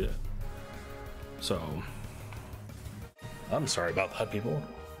actual shit. So I'm sorry about that, people.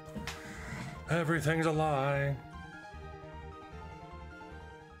 Everything's a lie.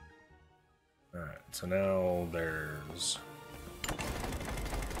 All right, so now there's.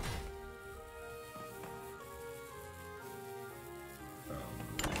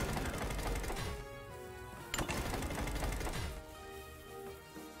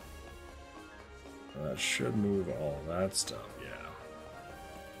 That should move all that stuff, yeah.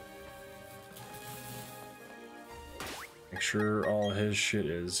 Make sure all his shit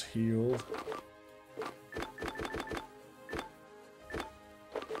is healed.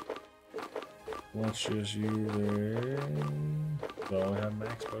 Let's just use it. Do I only have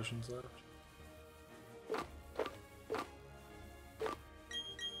max potions left?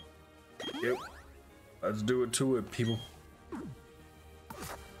 Yep. Let's do it to it, people.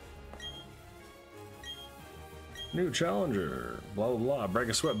 New challenger, blah blah blah, break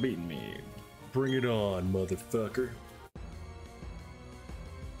a sweat beating me. Bring it on, motherfucker.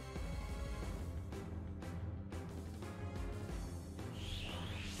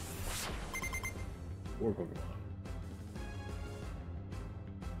 Four Pokemon.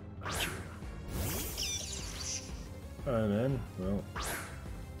 Alright then, well.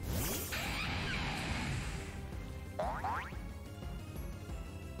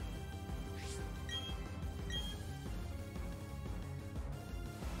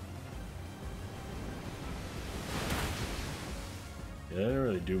 Yeah, they didn't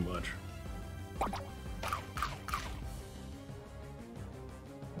really do much.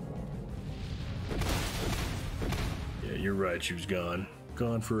 Yeah, you're right, she was gone.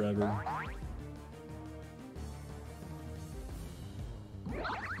 Gone forever.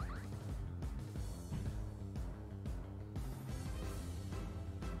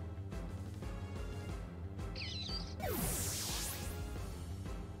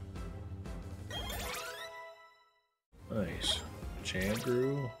 Nice. Chant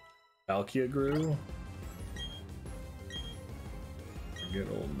grew. Palkia grew. Forget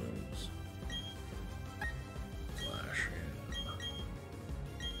old moves. Flash. Yeah.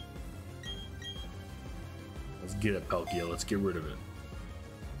 Let's get it, Palkia. Let's get rid of it.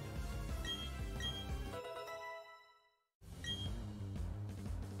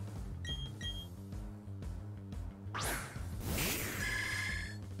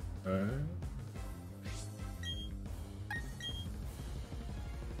 Alright.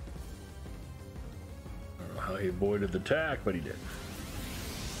 How he avoided the attack, but he did.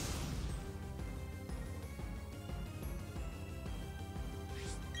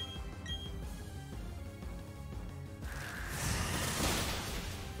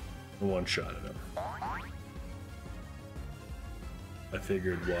 One shot at him. I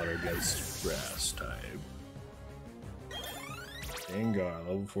figured water gets grass type. Gengar,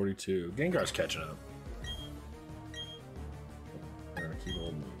 level 42. Gengar's catching up. We're gonna keep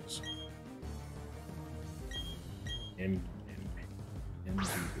old moves.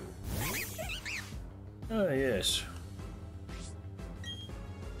 Ah, yes.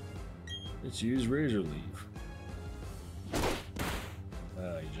 Let's use Razor Leaf.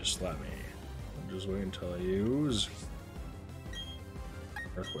 Ah, you just slapped me. I'll just wait until I use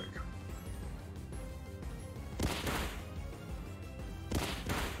Earthquake.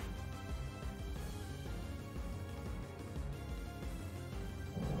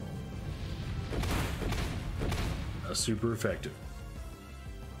 Super effective.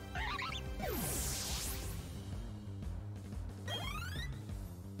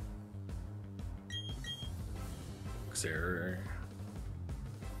 There.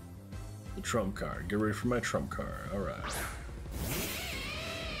 The trump card. Get ready for my trump card. Alright.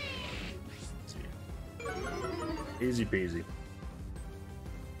 Easy peasy.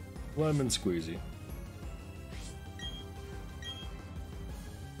 Lemon squeezy.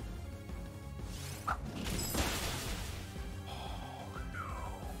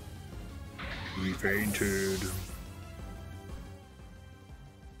 fainted.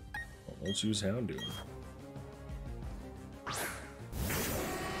 Well, let's use Houndoom.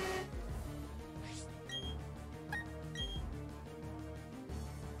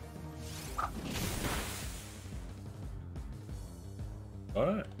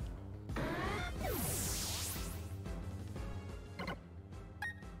 Alright.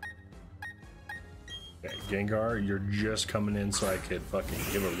 Okay, Gengar, you're just coming in so I could fucking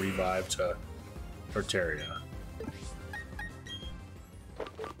give a revive to Torterra.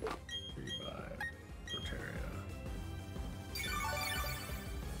 Revive Torterra.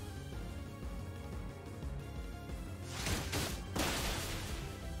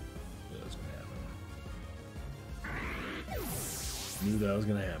 That's gonna happen. Knew that was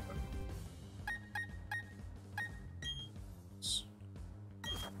gonna happen.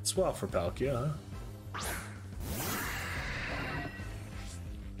 Swap for Palkia, huh?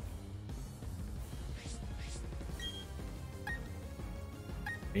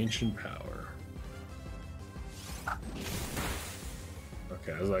 Ancient Power.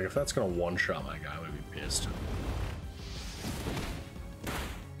 Okay, I was like, if that's gonna one-shot my guy, I'm gonna be pissed.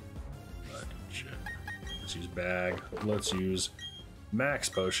 But shit. Let's use Bag. Let's use Max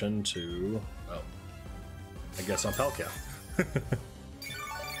Potion to... oh. I guess on Palkia.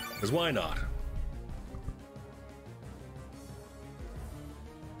 Because why not?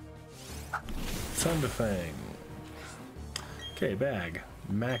 Thunderfang. Okay, Bag.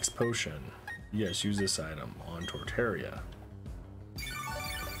 Max Potion. Yes, use this item on Torterra.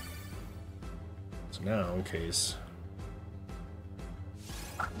 So now, in case...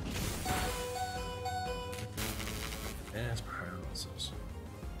 Yes, paralysis.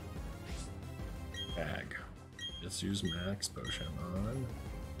 Bag. Let's use Max Potion on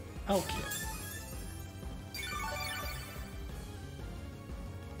Palkia.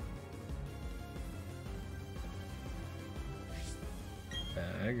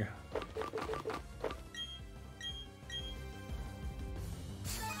 Bag.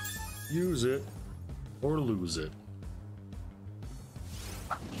 Use it or lose it.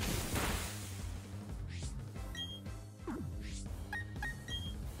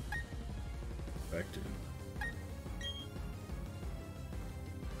 Effective.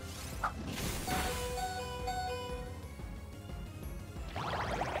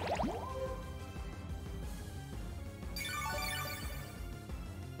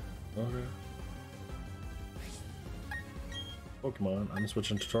 Okay. Pokemon, I'm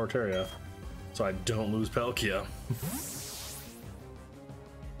switching to Torterra so I don't lose Palkia.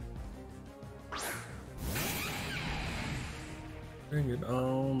 Bring it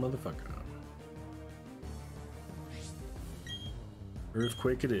on, motherfucker.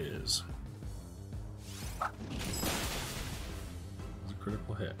 Earthquake it is. It's a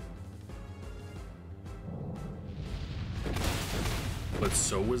critical hit. But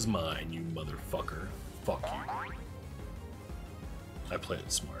so was mine, you motherfucker. Fuck you. I played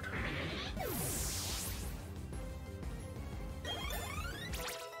it smart.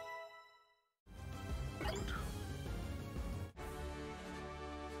 Good.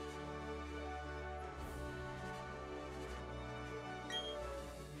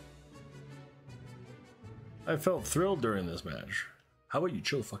 I felt thrilled during this match. How about you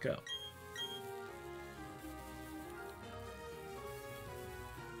chill the fuck out?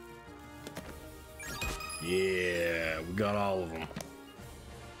 Yeah, we got all of them.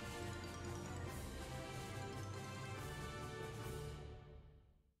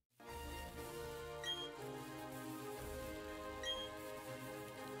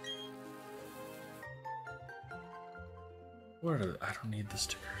 Where are I don't need the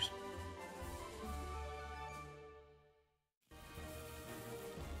stickers.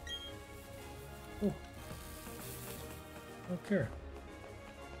 Oh. Okay.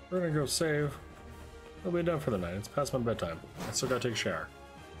 We're gonna go save. We'll be done for the night. It's past my bedtime. I still gotta take a shower.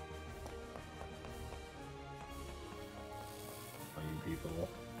 Oh, you people.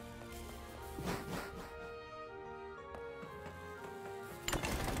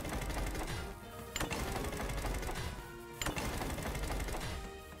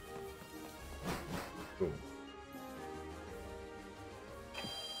 Cool.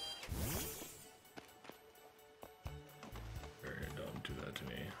 Don't do that to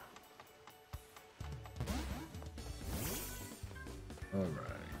me.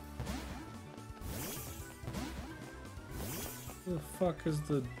 Alright. Where the fuck is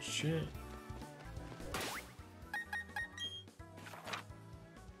the shit?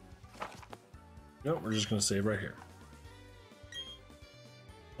 Nope, we're just gonna save right here.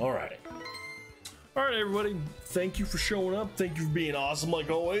 Alright. Alright, right, everybody. Thank you for showing up. Thank you for being awesome like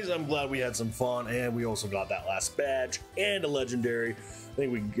always. I'm glad we had some fun, and we also got that last badge and a legendary. I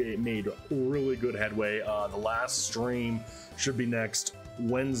think we made really good headway. The last stream should be next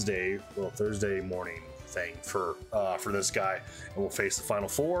Wednesday, well, Thursday morning thing for this guy, and we'll face the final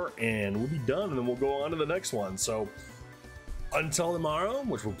four, and we'll be done, and then we'll go on to the next one. So until tomorrow,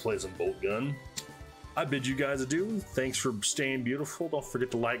 which we'll play some bolt gun, I bid you guys adieu. Thanks for staying beautiful. Don't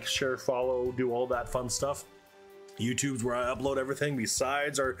forget to like, share, follow, do all that fun stuff. YouTube's where I upload everything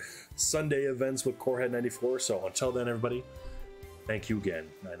besides our Sunday events with Corehead94. So until then, everybody, thank you again.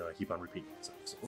 I know I keep on repeating myself. So.